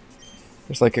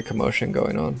 There's like a commotion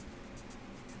going on.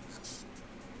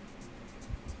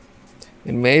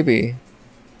 And maybe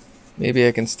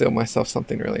I can steal myself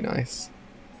something really nice.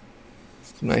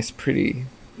 Some nice, pretty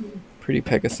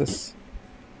Pegasus.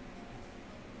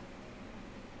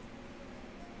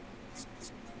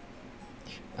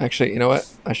 Actually, you know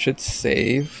what? I should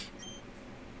save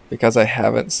because I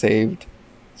haven't saved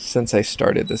since I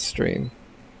started this stream.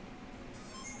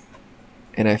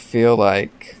 And I feel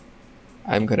like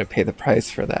I'm going to pay the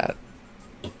price for that.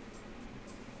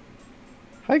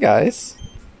 Hi, guys.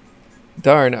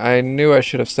 Darn, I knew I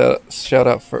should have shout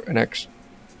out for an extra.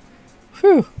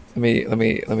 Whew. Let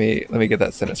me get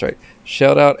that sentence right.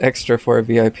 Shout out extra for a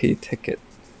VIP ticket.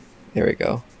 There we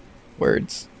go.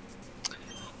 Words.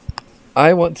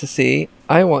 I want to see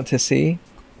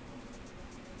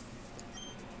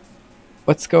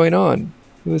what's going on.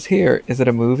 Who's here? Is it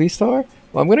a movie star?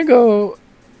 Well, I'm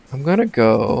gonna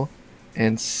go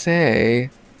and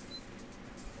say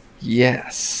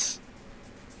yes.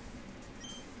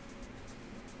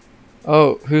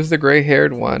 Oh, who's the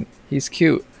gray-haired one? He's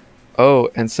cute. Oh,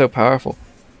 and so powerful.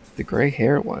 The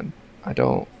gray-haired one. I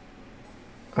don't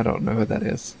know who that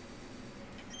is.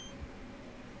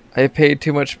 I paid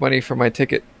too much money for my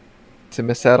ticket to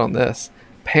miss out on this.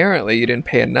 Apparently you didn't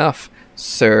pay enough,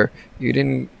 sir. You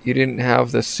didn't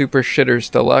have the Super Shitters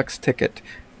Deluxe ticket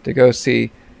to go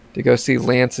see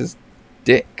Lance's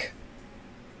dick.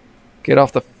 Get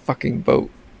off the fucking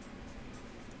boat.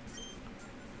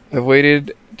 I've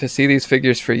waited to see these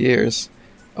figures for years.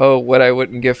 Oh, what I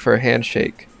wouldn't give for a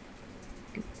handshake.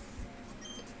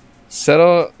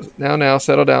 Settle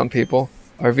down, people.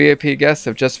 Our VIP guests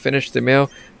have just finished their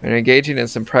meal and are engaging in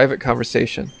some private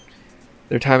conversation.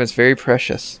 Their time is very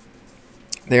precious.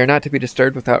 They are not to be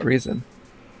disturbed without reason.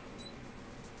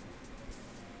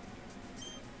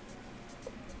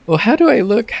 Well, how do I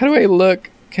look? How do I look?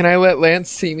 Can I let Lance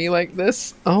see me like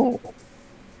this? Oh.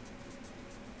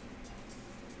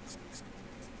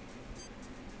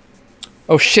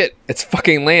 Oh shit, it's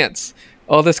fucking Lance.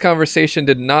 All this conversation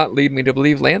did not lead me to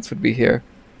believe Lance would be here.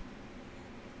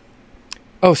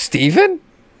 Oh, Steven?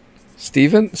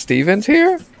 Steven's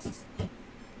here?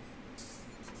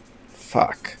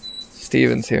 Fuck.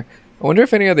 Steven's here. I wonder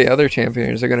if any of the other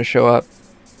champions are going to show up.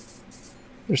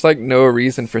 There's like no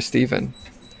reason for Steven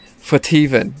to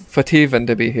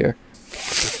be here.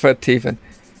 Fativen.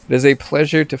 It is a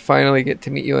pleasure to finally get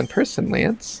to meet you in person,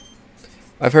 Lance.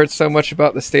 I've heard so much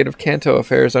about the state of Kanto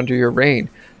affairs under your reign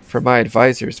from my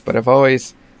advisors, but I've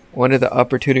always wanted the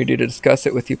opportunity to discuss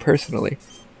it with you personally.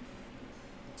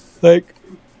 Like,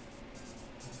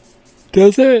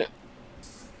 doesn't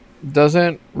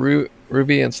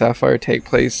Ruby and Sapphire take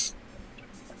place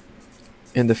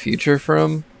in the future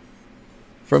from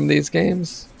these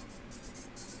games?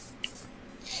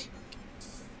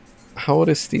 How old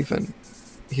is Stephen?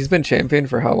 He's been champion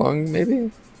for how long,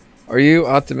 maybe? Are you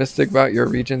optimistic about your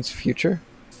region's future?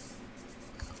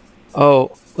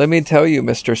 Oh, let me tell you,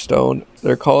 Mr. Stone.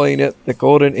 They're calling it the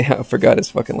golden... Yeah, I forgot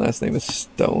his fucking last name is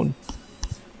Stone.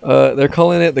 They're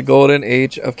calling it the golden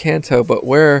age of Kanto, but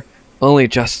we're only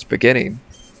just beginning.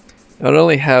 Not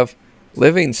only have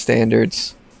living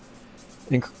standards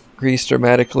increased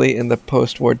dramatically in the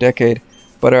post-war decade,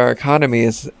 but our economy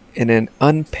is in an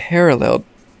unparalleled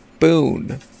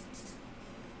boon.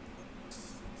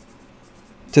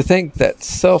 To think that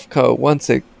Selfco, once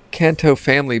a Kanto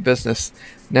family business,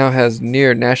 now has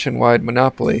near nationwide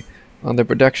monopoly on the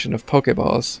production of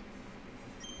Pokeballs.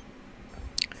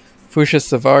 Fuchsia's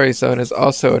Safari Zone is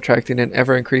also attracting an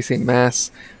ever-increasing mass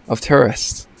of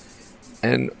tourists,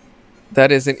 and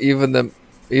that isn't even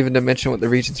to mention what the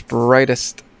region's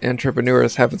brightest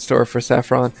entrepreneurs have in store for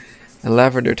Saffron and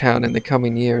Lavender Town in the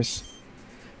coming years.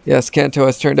 Yes, Kanto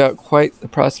has turned out quite the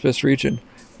prosperous region.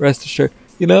 Rest assured.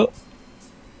 You know,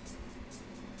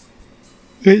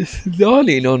 it's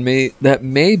dawning on me that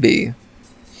maybe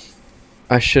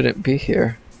I shouldn't be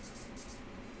here.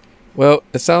 Well,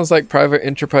 it sounds like private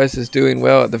enterprise is doing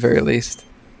well at the very least.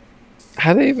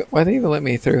 Why they even let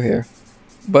me through here?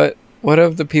 But what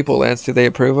of the people, Lance? Do they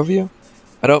approve of you?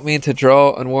 I don't mean to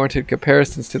draw unwarranted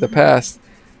comparisons to the past,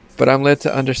 but I'm led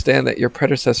to understand that your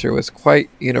predecessor was quite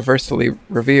universally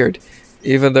revered,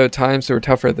 even though times were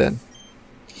tougher then.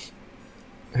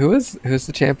 Who's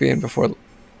the champion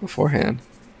beforehand?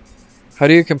 How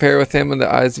do you compare with him in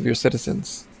the eyes of your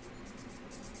citizens?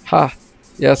 Ha!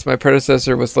 Yes, my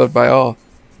predecessor was loved by all.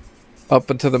 Up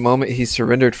until the moment he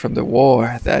surrendered from the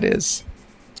war, that is.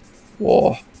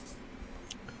 War.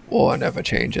 War never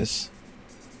changes.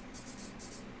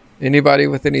 Anybody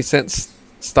with any sense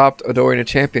stopped adoring a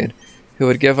champion who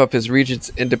would give up his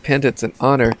region's independence and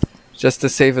honor just to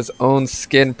save his own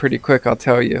skin pretty quick, I'll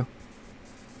tell you.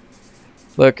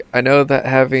 Look, I know that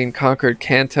having conquered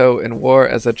Kanto in war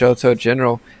as a Johto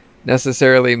general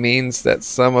necessarily means that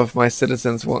some of my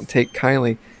citizens won't take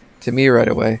kindly to me right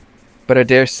away, but I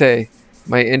dare say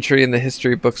my entry in the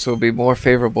history books will be more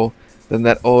favorable than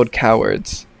that old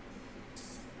coward's.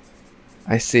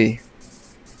 I see.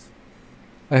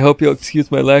 I hope you'll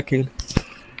excuse my lacking,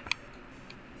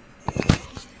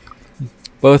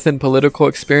 both in political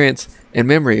experience and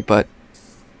memory, but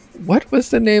what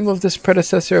was the name of this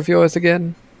predecessor of yours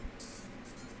again?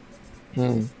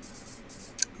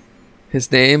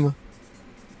 His name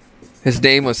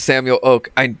was Samuel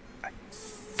Oak. I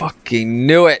fucking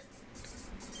knew it.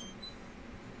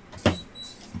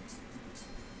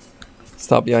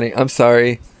 Stop yawning. I'm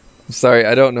sorry.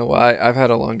 I don't know why. I've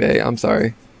had a long day. I'm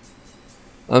sorry.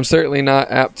 I'm certainly not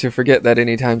apt to forget that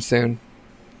anytime soon.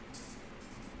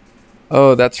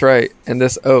 Oh, that's right. And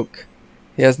this Oak.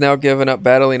 He has now given up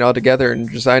battling altogether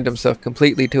and resigned himself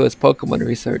completely to his Pokemon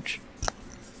research.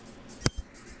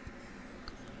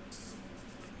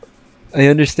 I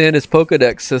understand his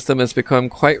Pokedex system has become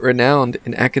quite renowned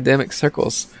in academic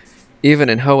circles. Even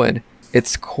in Hoenn,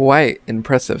 it's quite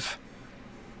impressive.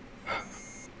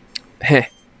 Heh.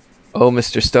 Oh,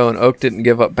 Mr. Stone, Oak didn't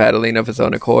give up battling of his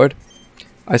own accord.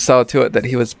 I saw to it that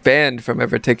he was banned from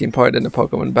ever taking part in a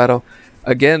Pokemon battle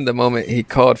again the moment he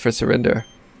called for surrender.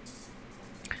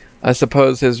 I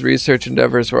suppose his research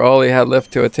endeavors were all he had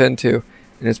left to attend to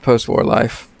in his post-war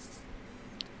life.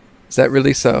 Is that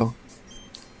really so?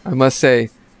 I must say,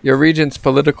 your region's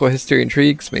political history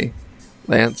intrigues me,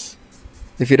 Lance.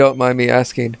 If you don't mind me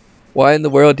asking, why in the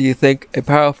world do you think a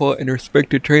powerful and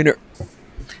respected trainer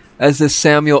as this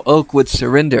Samuel Oak would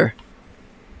surrender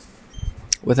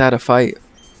without a fight?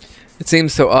 It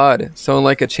seems so odd, so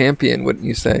unlike a champion, wouldn't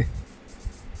you say?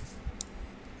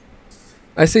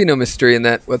 I see no mystery in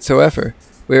that whatsoever.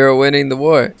 We were winning the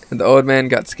war, and the old man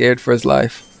got scared for his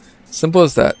life. Simple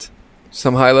as that.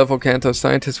 Some high-level Kanto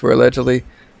scientists were allegedly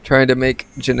trying to make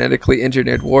genetically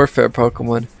engineered warfare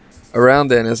Pokemon around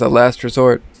then as a last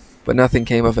resort, but nothing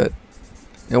came of it.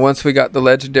 And once we got the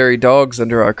legendary dogs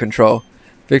under our control,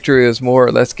 victory was more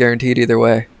or less guaranteed either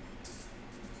way.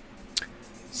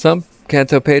 Some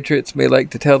Kanto patriots may like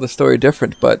to tell the story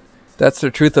different, but that's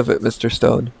the truth of it, Mr.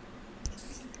 Stone.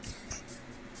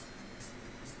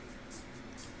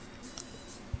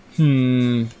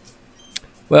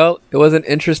 Well, it was an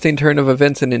interesting turn of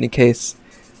events in any case,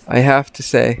 I have to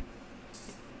say.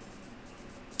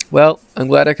 Well, I'm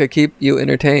glad I could keep you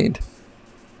entertained.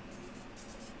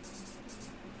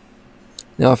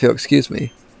 Now, if you'll excuse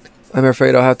me, I'm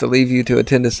afraid I'll have to leave you to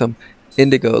attend to some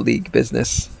Indigo League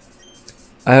business.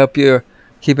 I hope you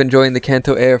keep enjoying the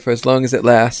Kanto air for as long as it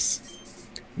lasts,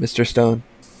 Mr. Stone.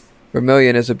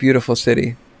 Vermilion is a beautiful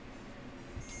city.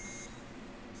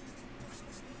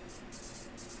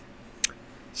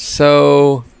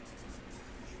 So,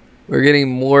 we're getting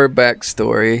more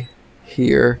backstory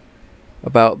here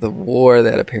about the war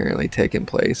that apparently taken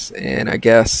place, and I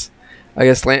guess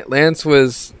Lance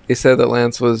was. They said that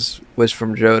Lance was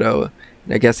from Johto,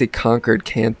 and I guess they conquered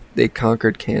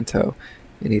Kanto,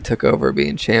 and he took over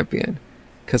being champion,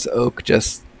 because Oak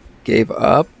just gave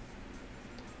up.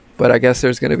 But I guess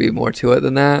there's going to be more to it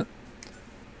than that.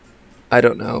 I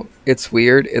don't know. It's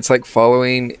weird. It's like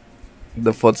following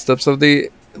the footsteps of the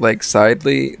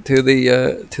sidely to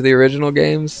the original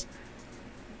games,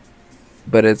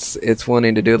 but it's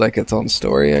wanting to do like its own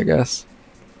story, I guess.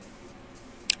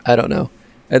 I don't know.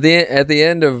 At the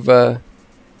end of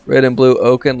Red and Blue,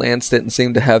 Oak and Lance didn't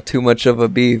seem to have too much of a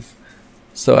beef,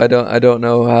 so I don't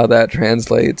know how that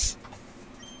translates.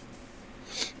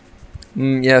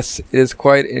 Yes, it is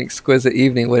quite an exquisite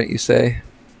evening, wouldn't you say?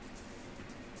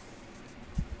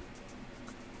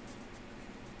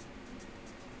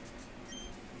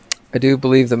 I do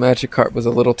believe the Magikarp was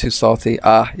a little too salty.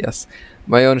 Ah, yes.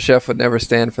 My own chef would never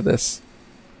stand for this.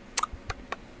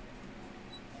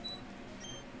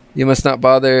 You must not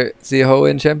bother the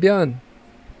Hoenn champion.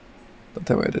 Don't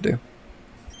tell me what to do.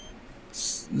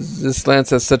 This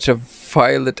Lance has such a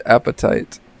violent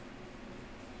appetite.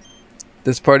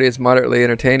 This party is moderately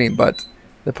entertaining, but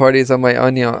the parties on my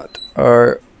yacht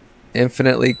are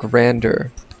infinitely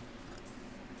grander.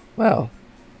 Well,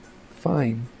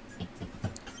 fine.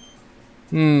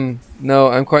 No,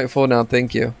 I'm quite full now,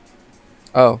 thank you.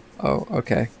 Oh,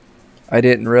 okay. I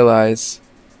didn't realize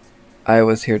I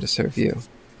was here to serve you.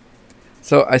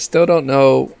 So, I still don't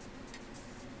know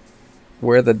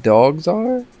where the dogs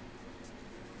are?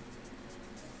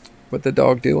 What the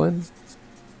dog doing?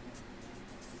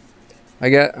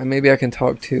 Maybe I can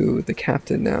talk to the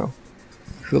captain now,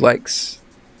 who likes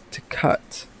to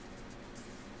cut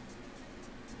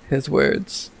his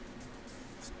words.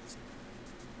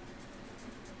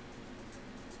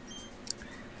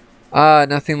 Ah,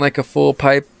 nothing like a full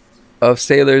pipe of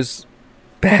Sailor's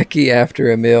Backy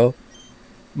after a meal.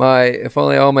 If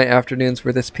only all my afternoons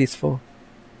were this peaceful.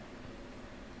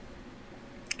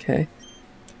 Okay.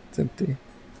 It's empty.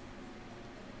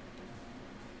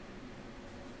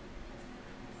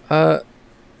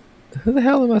 Who the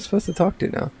hell am I supposed to talk to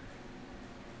now?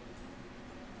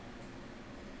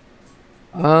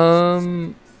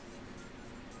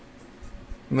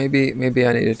 Maybe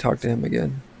I need to talk to him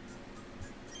again.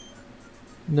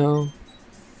 No.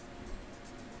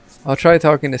 I'll try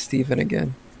talking to Steven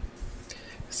again.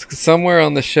 Somewhere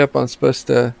on the ship I'm supposed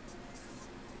to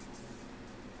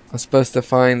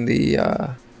find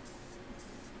the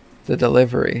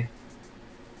delivery.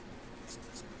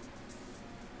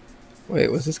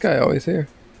 Wait, was this guy always here?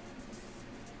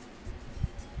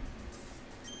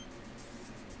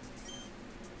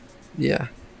 Yeah.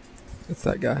 It's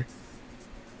that guy.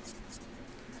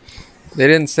 They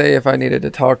didn't say if I needed to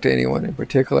talk to anyone in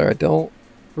particular. I don't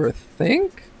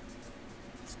think.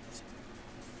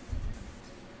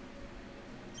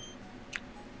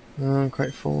 I'm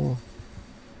quite full.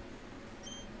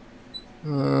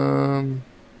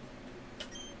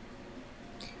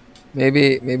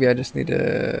 Maybe I just need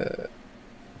to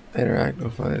interact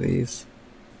with one of these.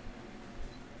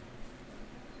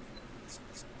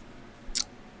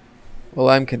 Well,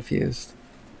 I'm confused.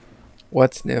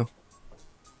 What's new?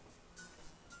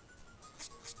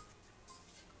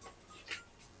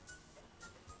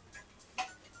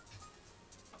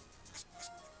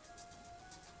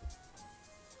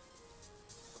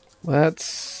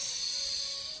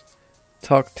 Let's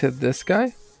talk to this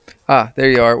guy. Ah, there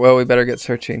you are. Well, we better get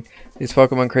searching. These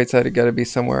Pokemon crates had got to be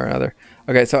somewhere or other.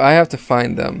 Okay, so I have to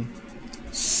find them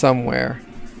somewhere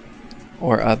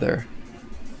or other.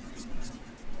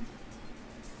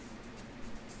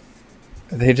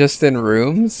 Are they just in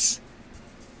rooms?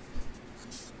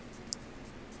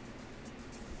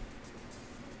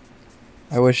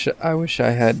 I wish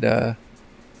I had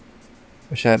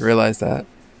realized that.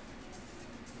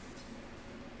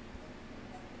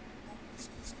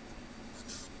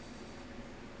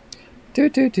 Do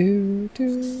do do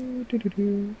do do do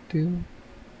do do.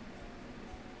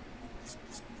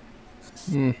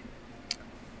 I'm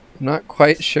not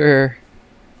quite sure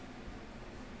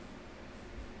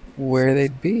where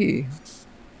they'd be.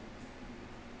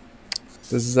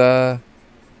 Does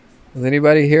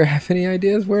anybody here have any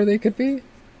ideas where they could be?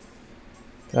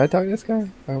 Did I talk to this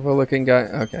guy? Powerful looking guy.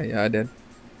 Okay, yeah, I did.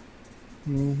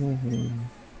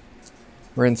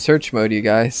 We're in search mode, you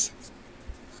guys.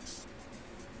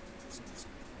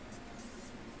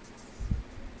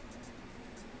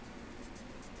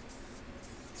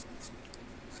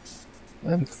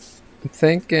 I'm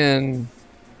thinking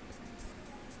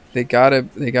they gotta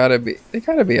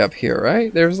be up here,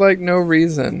 right? There's like no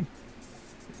reason.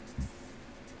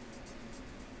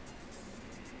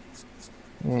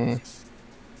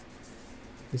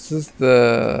 This is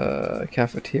the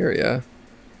cafeteria.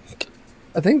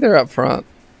 I think they're up front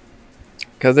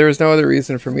because there was no other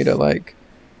reason for me to like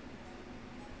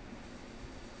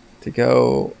to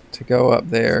go up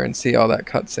there and see all that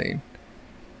cutscene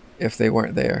if they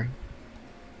weren't there.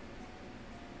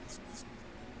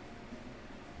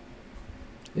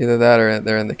 Either that or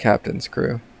they're in the captain's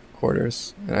crew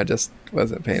quarters, and I just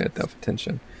wasn't paying enough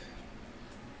attention.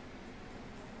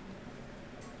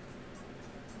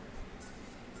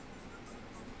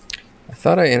 I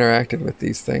thought I interacted with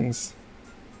these things.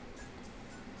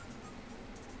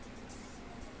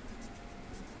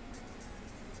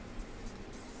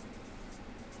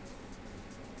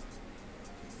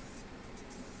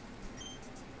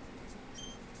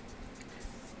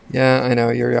 Yeah, I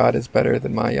know, your yacht is better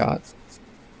than my yacht.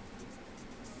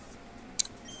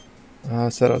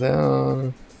 Settle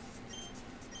down.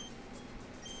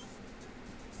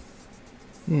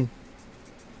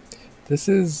 This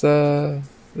is a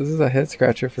head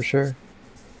scratcher for sure.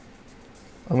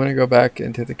 I'm gonna go back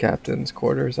into the captain's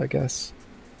quarters, I guess.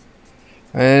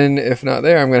 And if not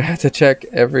there, I'm gonna have to check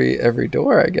every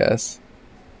door, I guess.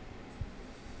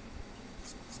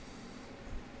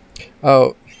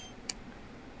 Oh,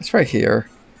 it's right here.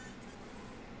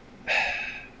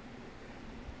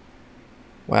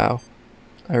 Wow,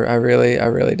 I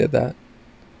really did that.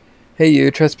 Hey,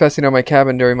 you trespassing on my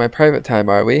cabin during my private time,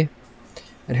 are we?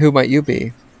 And who might you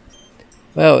be?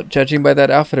 Well, judging by that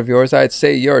outfit of yours, I'd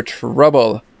say you're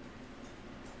trouble.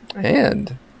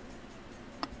 And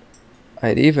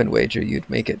I'd even wager you'd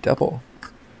make it double.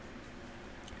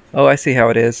 Oh, I see how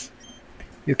it is.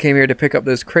 You came here to pick up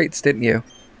those crates, didn't you?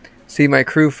 See, my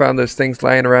crew found those things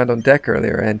lying around on deck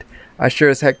earlier, and I sure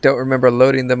as heck don't remember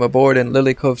loading them aboard in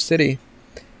Lily Cove City.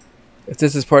 If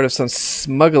this is part of some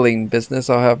smuggling business,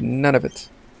 I'll have none of it.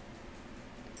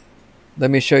 Let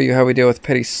me show you how we deal with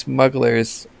petty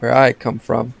smugglers where I come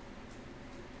from.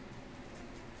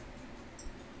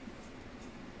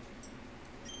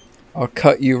 I'll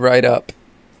cut you right up.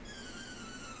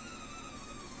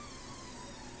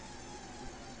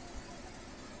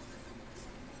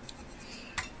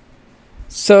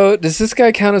 So, does this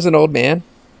guy count as an old man?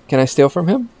 Can I steal from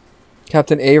him?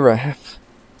 Captain Araf.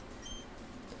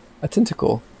 A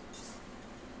tentacle.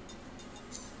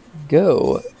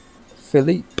 Go,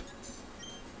 Philippe.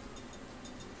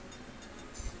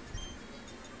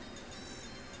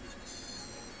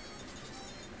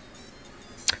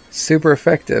 Super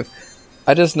effective.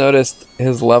 I just noticed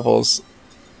his levels.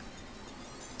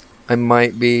 I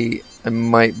might be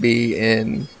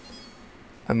in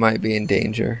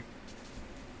danger.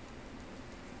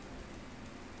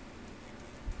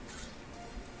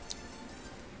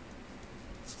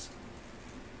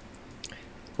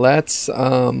 Let's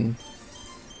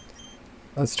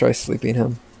try sleeping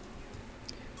him.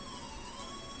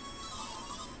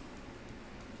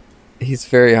 He's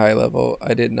very high level.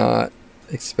 I did not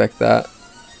expect that.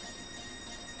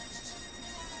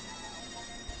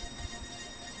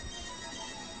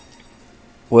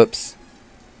 Whoops.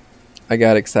 I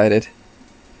got excited.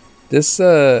 This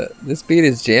beat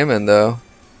is jamming though.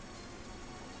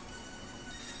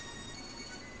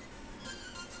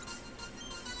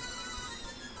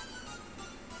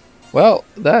 Well,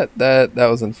 that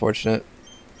was unfortunate.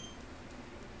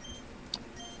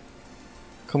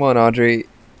 Come on, Audrey.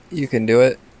 You can do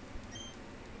it.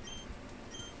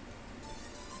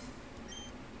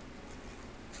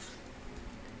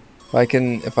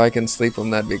 If I can sleep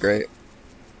him, that'd be great.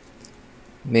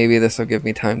 Maybe this will give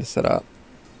me time to set up.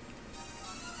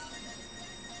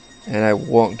 And I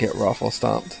won't get ruffle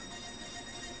stomped.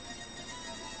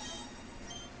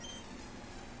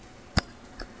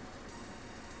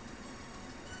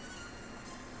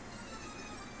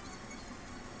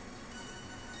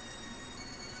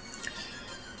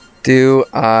 Do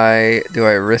I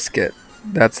risk it?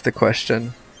 That's the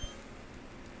question.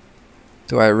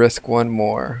 Do I risk one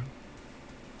more?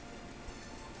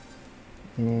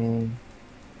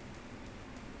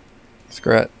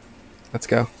 Screw it. Let's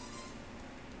go.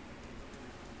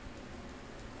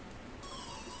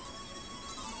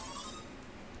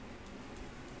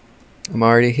 I'm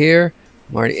already here.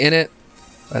 I'm already in it.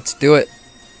 Let's do it.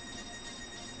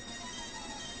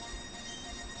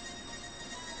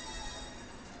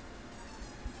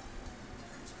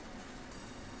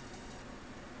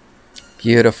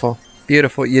 Beautiful.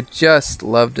 Beautiful. You just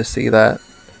love to see that.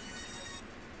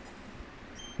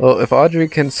 Well, if Audrey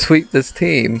can sweep this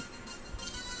team,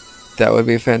 that would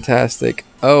be fantastic.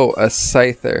 Oh, a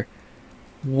Scyther.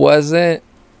 Wasn't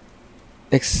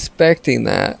expecting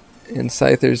that. And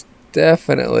Scyther's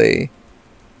definitely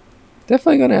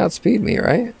going to outspeed me,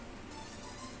 right?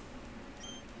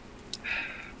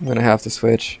 I'm going to have to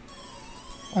switch.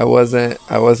 I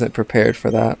wasn't prepared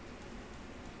for that.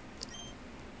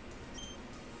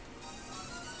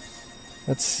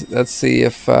 Let's see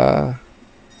if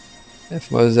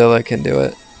Mozilla can do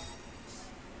it.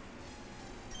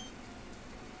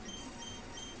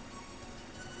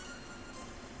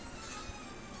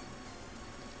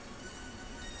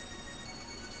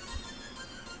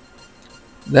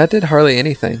 That did hardly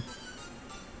anything.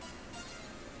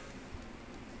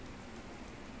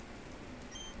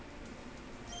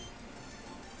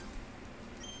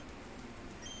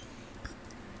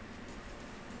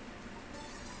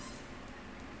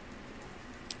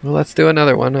 Well, let's do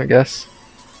another one, I guess.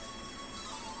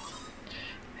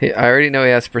 I already know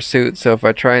he has pursuit, so if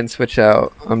I try and switch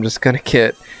out, I'm gonna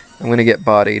get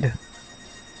bodied.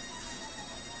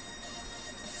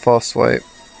 False swipe.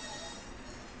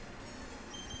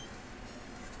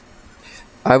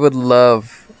 I would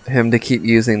love him to keep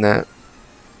using that.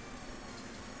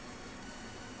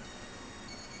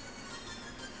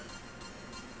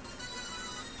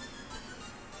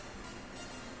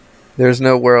 There's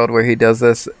no world where he does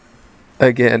this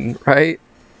again, right?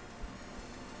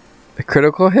 A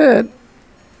critical hit.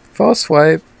 False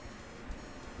swipe.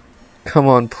 Come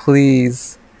on,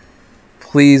 please.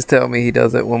 Please tell me he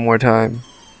does it one more time.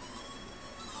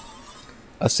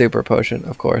 A super potion,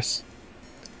 of course.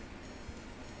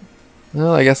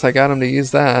 Well, I guess I got him to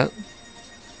use that.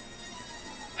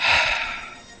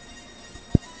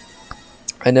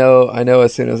 I know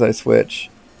as soon as I switch,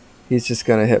 he's just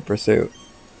gonna hit pursuit.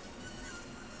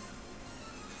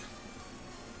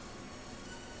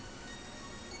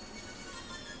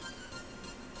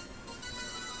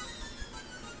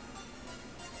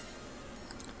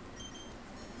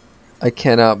 I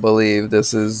cannot believe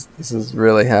this is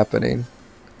really happening.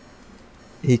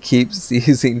 He keeps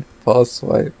using false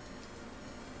swipe.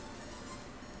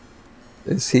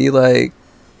 Is he like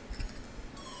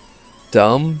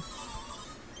dumb?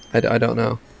 I don't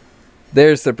know.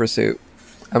 There's the pursuit.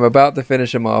 I'm about to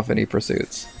finish him off and he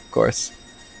pursues. Of course.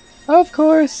 Of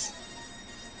course.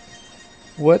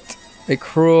 What a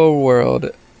cruel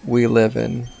world we live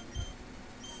in.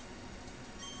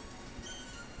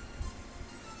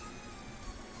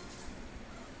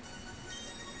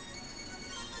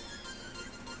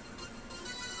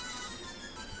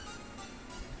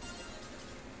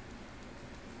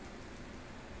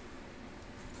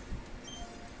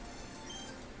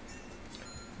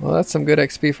 Well, that's some good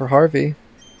XP for Harvey.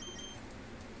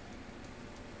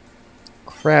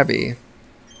 Krabby.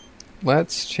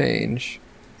 Let's change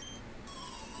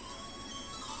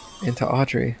into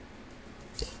Audrey.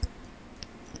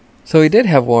 So he did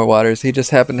have more waters. He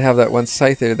just happened to have that one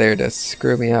Scyther there to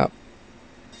screw me up.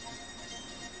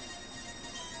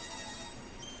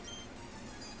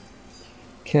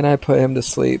 Can I put him to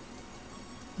sleep?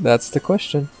 That's the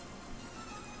question.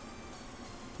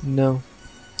 No,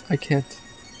 I can't.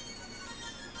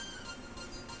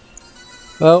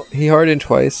 Well, he hardened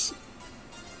twice,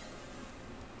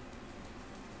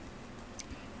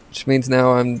 which means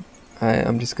now I'm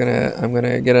just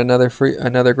gonna get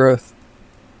another growth.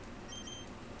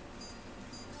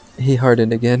 He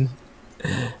hardened again.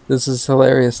 This is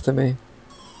hilarious to me.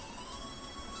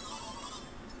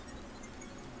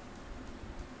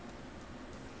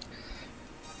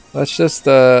 Let's just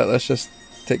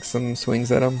take some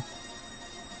swings at him.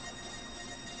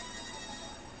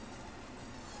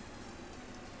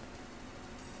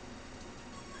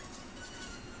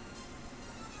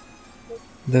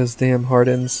 Those damn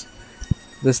hardens.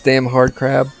 This damn hard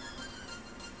crab.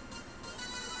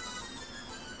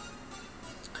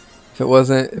 If it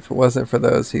wasn't for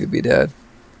those, he would be dead.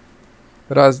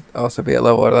 But I'd also be at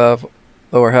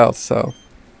lower health, so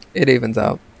it evens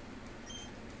out.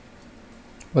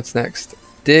 What's next?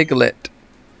 Diglett.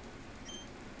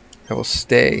 I will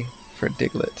stay for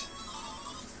Diglett.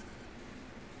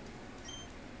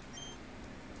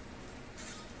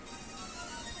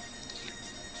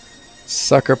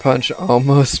 Sucker Punch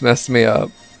almost messed me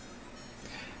up.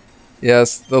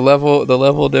 Yes, the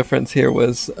level difference here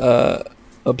was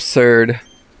absurd.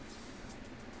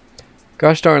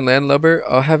 Gosh darn landlubber,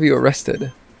 I'll have you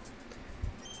arrested.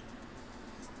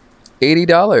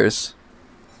 $80.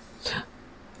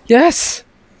 Yes!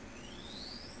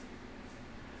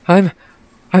 I'm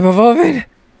evolving!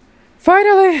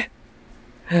 Finally!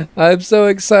 I'm so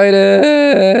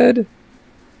excited!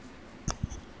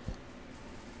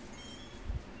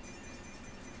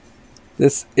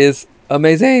 This is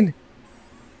amazing!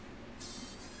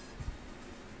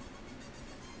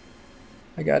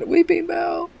 I got a Weeping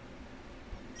Bell.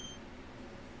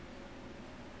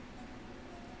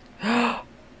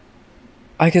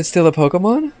 I can steal a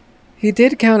Pokemon? He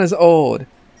did count as old.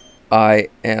 I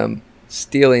am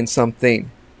stealing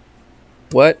something.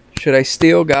 What should I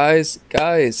steal, guys?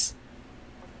 Guys,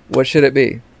 what should it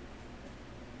be?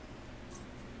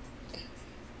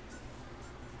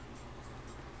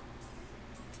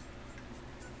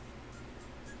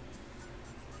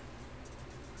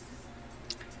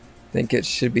 I think it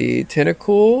should be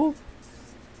Tentacool,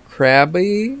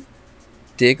 Krabby,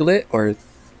 Diglett, or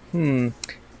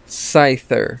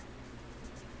Scyther.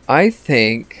 I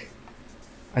think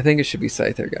it should be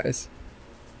Scyther, guys.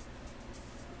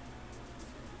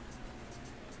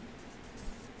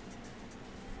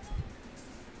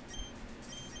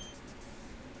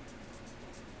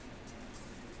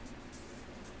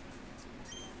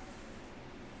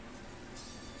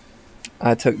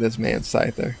 I took this man's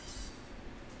Scyther.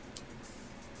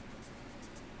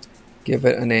 Give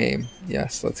it a name.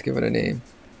 Yes, let's give it a name.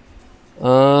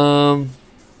 Oh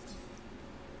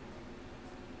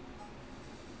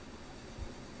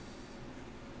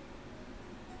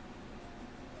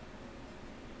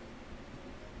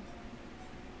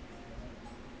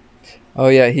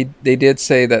yeah, they did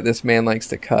say that this man likes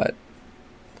to cut.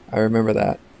 I remember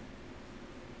that.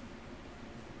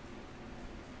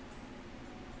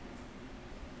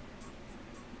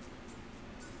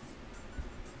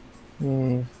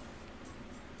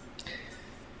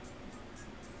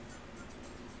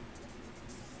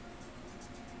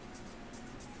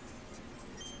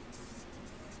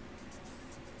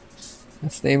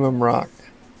 Let's name him Rock.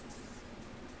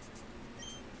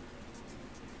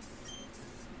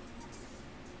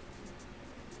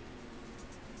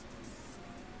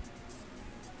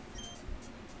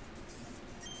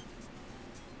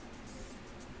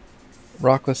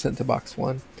 Rock was sent to box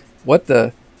 1. What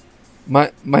the?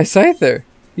 My Scyther!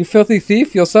 You filthy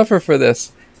thief, you'll suffer for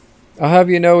this. I'll have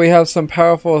you know we have some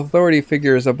powerful authority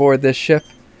figures aboard this ship.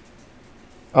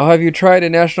 I'll have you tried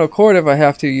in national court if I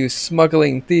have to, you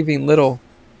smuggling, thieving little.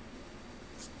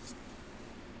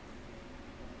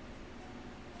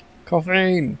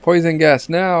 Coughing! Poison gas,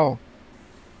 now!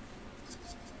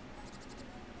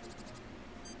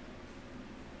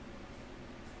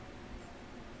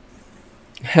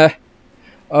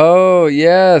 Oh,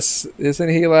 yes! Isn't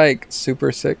he, like,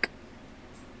 super sick?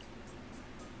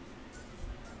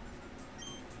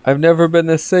 I've never been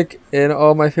this sick in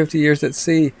all my 50 years at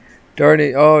sea. Darn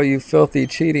it. Oh, you filthy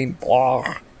cheating.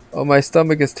 Blah. Oh, my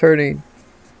stomach is turning.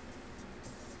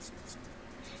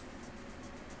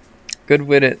 Good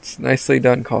riddance. Nicely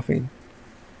done, coughing.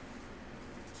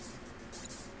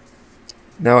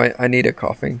 Now I need a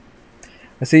coughing.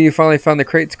 I see you finally found the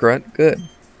crates, Grunt. Good.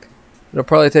 It'll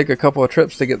probably take a couple of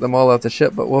trips to get them all off the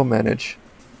ship, but we'll manage.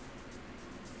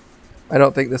 I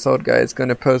don't think this old guy is going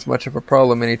to pose much of a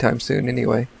problem anytime soon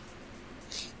anyway.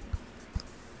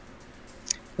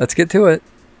 Let's get to it.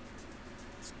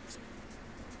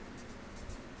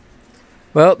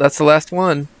 Well, that's the last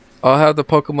one. I'll have the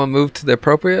Pokemon move to the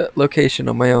appropriate location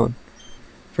on my own.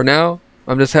 For now,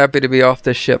 I'm just happy to be off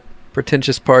this ship.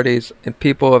 Pretentious parties and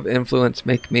people of influence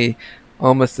make me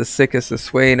almost as sick as the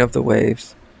swaying of the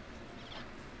waves.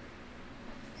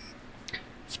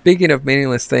 Speaking of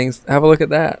meaningless things, have a look at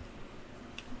that.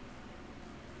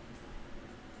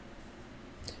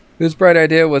 Whose bright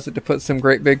idea was it to put some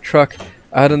great big truck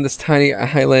out on this tiny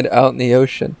island out in the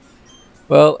ocean?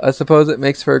 Well, I suppose it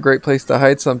makes for a great place to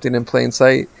hide something in plain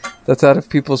sight that's out of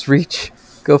people's reach.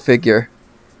 Go figure.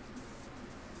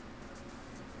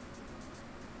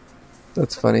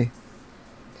 That's funny.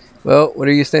 Well, what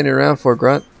are you standing around for,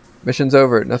 Grunt? Mission's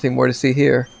over. Nothing more to see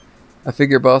here. I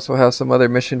figure boss will have some other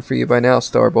mission for you by now,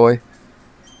 Starboy.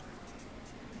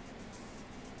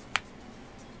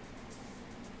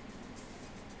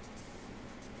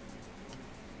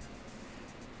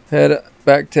 Head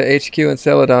back to HQ and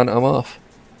Celadon. I'm off.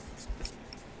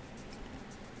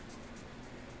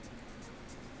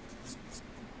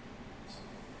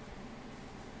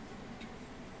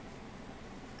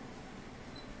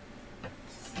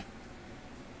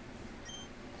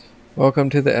 Welcome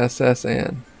to the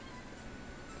SSN.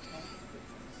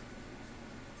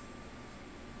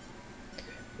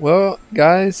 Well,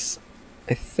 guys,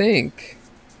 I think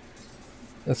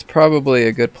that's probably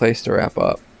a good place to wrap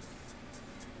up.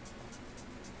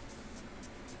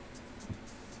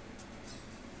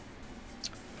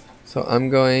 So I'm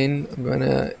gonna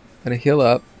heal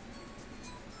up.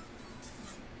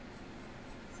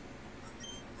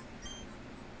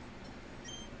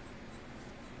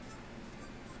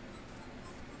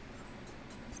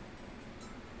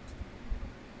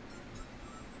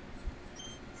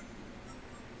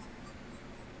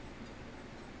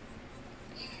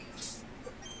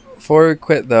 Before we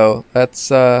quit though, let's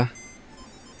look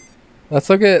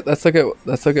at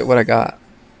what I got.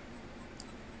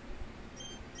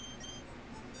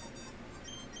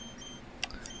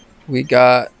 We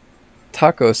got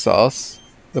taco sauce,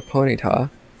 the Ponyta.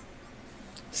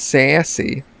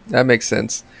 Sassy, that makes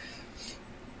sense.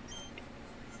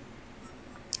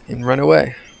 And run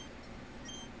away.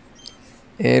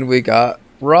 And we got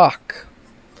Rock,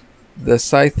 the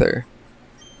Scyther.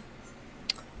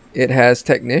 It has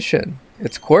Technician.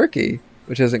 It's quirky,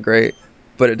 which isn't great,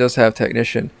 but it does have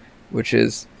Technician, which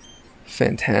is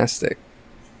fantastic.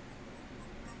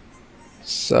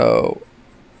 So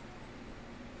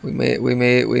we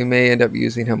may end up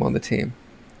using him on the team.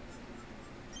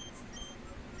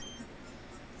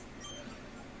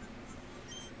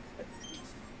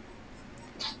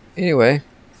 Anyway,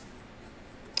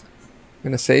 I'm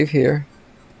gonna save here.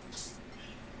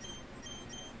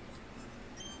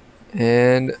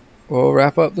 And we'll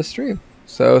wrap up the stream.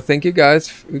 So thank you guys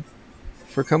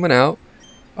for coming out.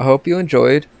 I hope you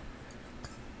enjoyed.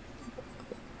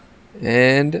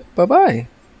 And bye-bye.